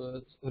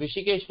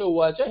 Rishikesha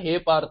Uvacha He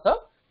Partha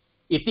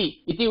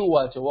Iti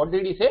Uvacha. What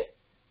did he say?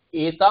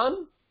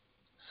 Etan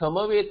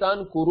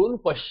Samavetan Kurun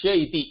Pashya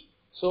Iti.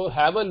 So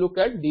have a look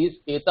at these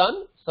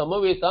Etan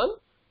Samavetan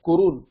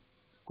Kurun.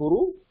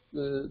 Kuru,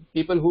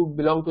 people who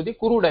belong to the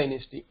Kuru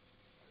dynasty.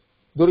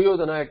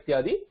 Duryodhana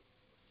Ityadi.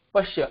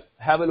 Pashya,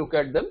 have a look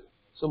at them.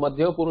 So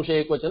Madhyama Purusha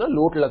Ekvachana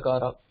Lot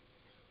Lakara.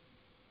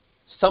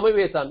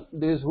 Samavetan,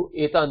 these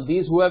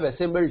who have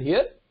assembled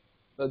here,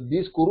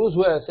 these Kurus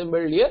who have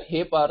assembled here,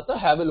 He Partha,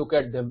 have a look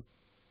at them.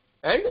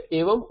 And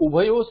evam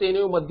ubhayo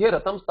senayo madhye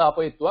ratam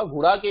stapayitva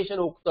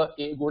gudakeshana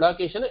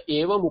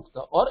evam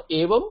ukta, or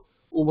evam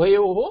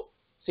ubhayoho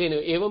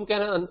senayo. Evam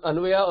can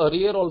anvaya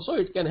earlier also,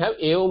 it can have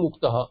evam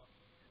uktaha,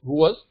 who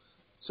was.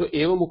 So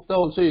evam ukta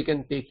also you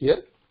can take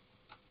here.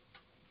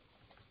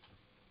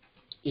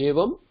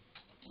 Evam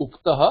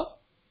uktaha,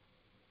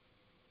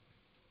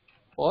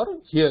 or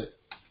here.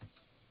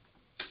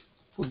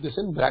 Put this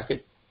in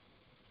bracket.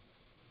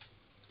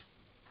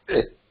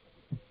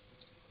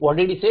 What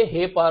did he say?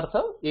 He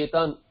Partha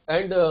Etan.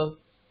 And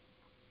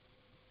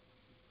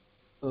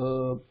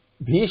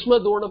Bhishma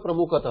Drona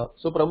Pramukata.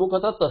 So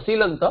Pramukata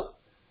Tasilanta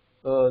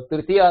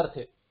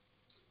Tritiyarthe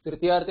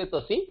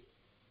Tasi.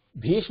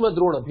 Bhishma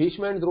Drona.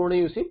 Bhishma and Drona,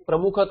 you see,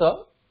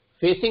 Pramukata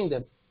facing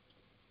them.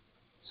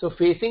 So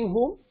facing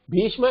whom?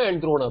 Bhishma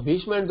and Drona.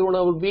 Bhishma and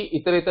Drona would be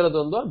Itaretara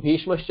Dvandva.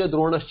 Bhishmascha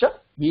Dronascha.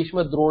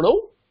 Bhishma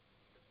Dronau.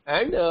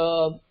 And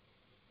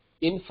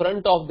in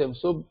front of them.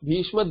 So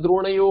Bhishma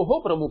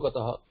Dronayoho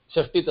Pramukataha.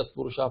 Shashti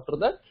Tatpurusha. After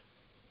that,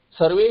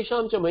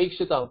 Sarvesham cha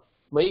Mahikshitam.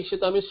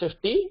 Mahikshitam is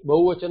Shashti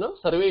Bahuvachana.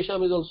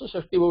 Sarvesham is also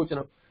Shashti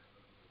Bahuvachana.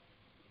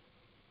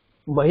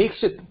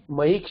 Mahikshit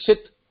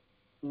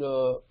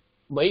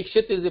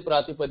is the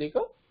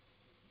Pratipadika.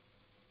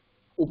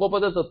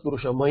 Upapada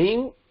Tatpurusha.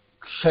 Mahing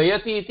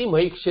Kshayati iti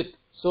Mahikshit.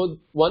 So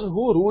one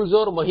who rules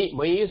over Mahi.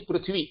 Mahi is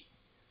Prithvi.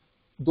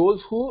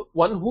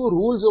 One who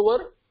rules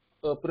over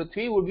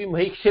Prithvi would be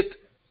Mahikshit.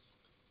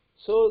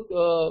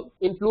 So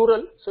in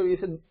plural, so we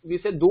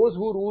say those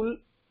who rule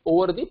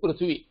over the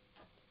Prithvi.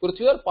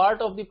 Prithvi are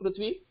part of the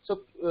Prithvi.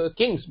 So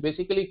kings,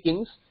 basically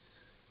kings.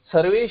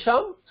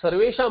 Sarvesham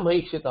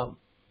Mahikshitam.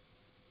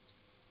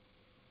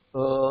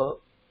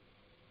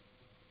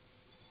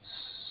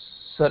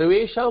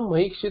 Sarvesham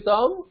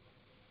Mahikshitam.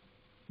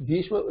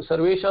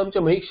 Sarvesham cha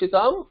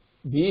Mahikshitam.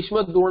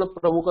 Bhishma Drona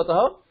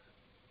Pramukataha.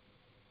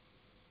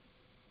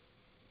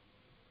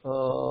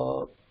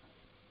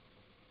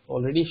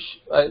 Already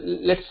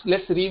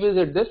let's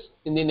revisit this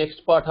in the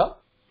next part.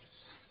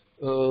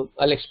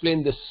 I'll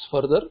explain this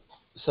further.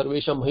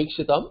 Sarvesham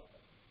Mahikshitam.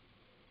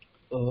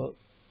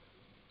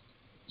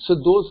 So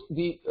those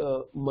the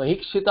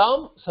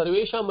Mahikshitam,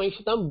 Sarvesham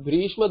Mahikshitam,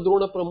 Bhishma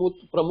Drona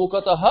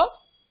Pramukataha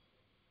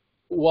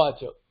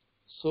Uvacha.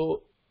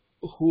 So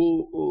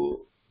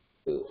who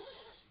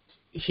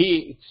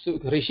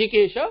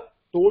Rishikesha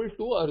told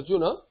to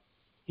Arjuna,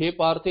 He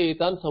Parthe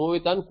Etan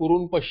Samavetan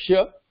Kurun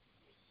Pashya.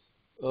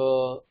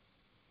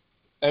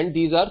 And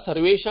these are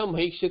Sarvesham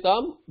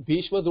Mahikshitam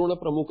Bhishma Drona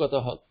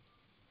Pramukataha.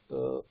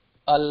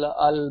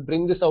 I'll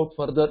bring this out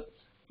further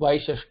by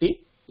Shashti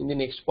in the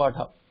next part.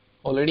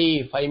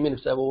 Already 5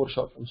 minutes I have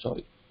overshot, I'm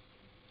sorry.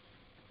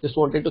 Just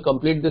wanted to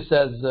complete this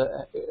as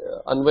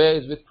Anvaya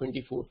is with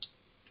 24th.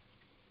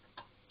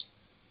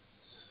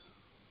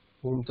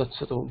 Om Tat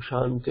Sat Om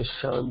Shanti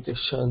Shanti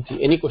Shanti.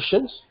 Any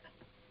questions?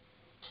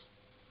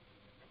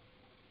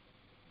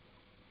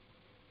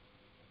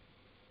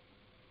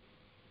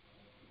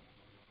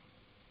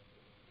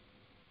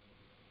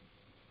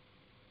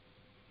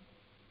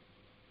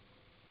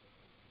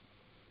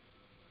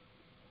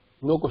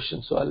 No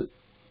questions, so I'll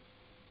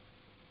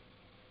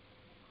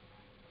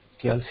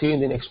see you in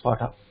the next part.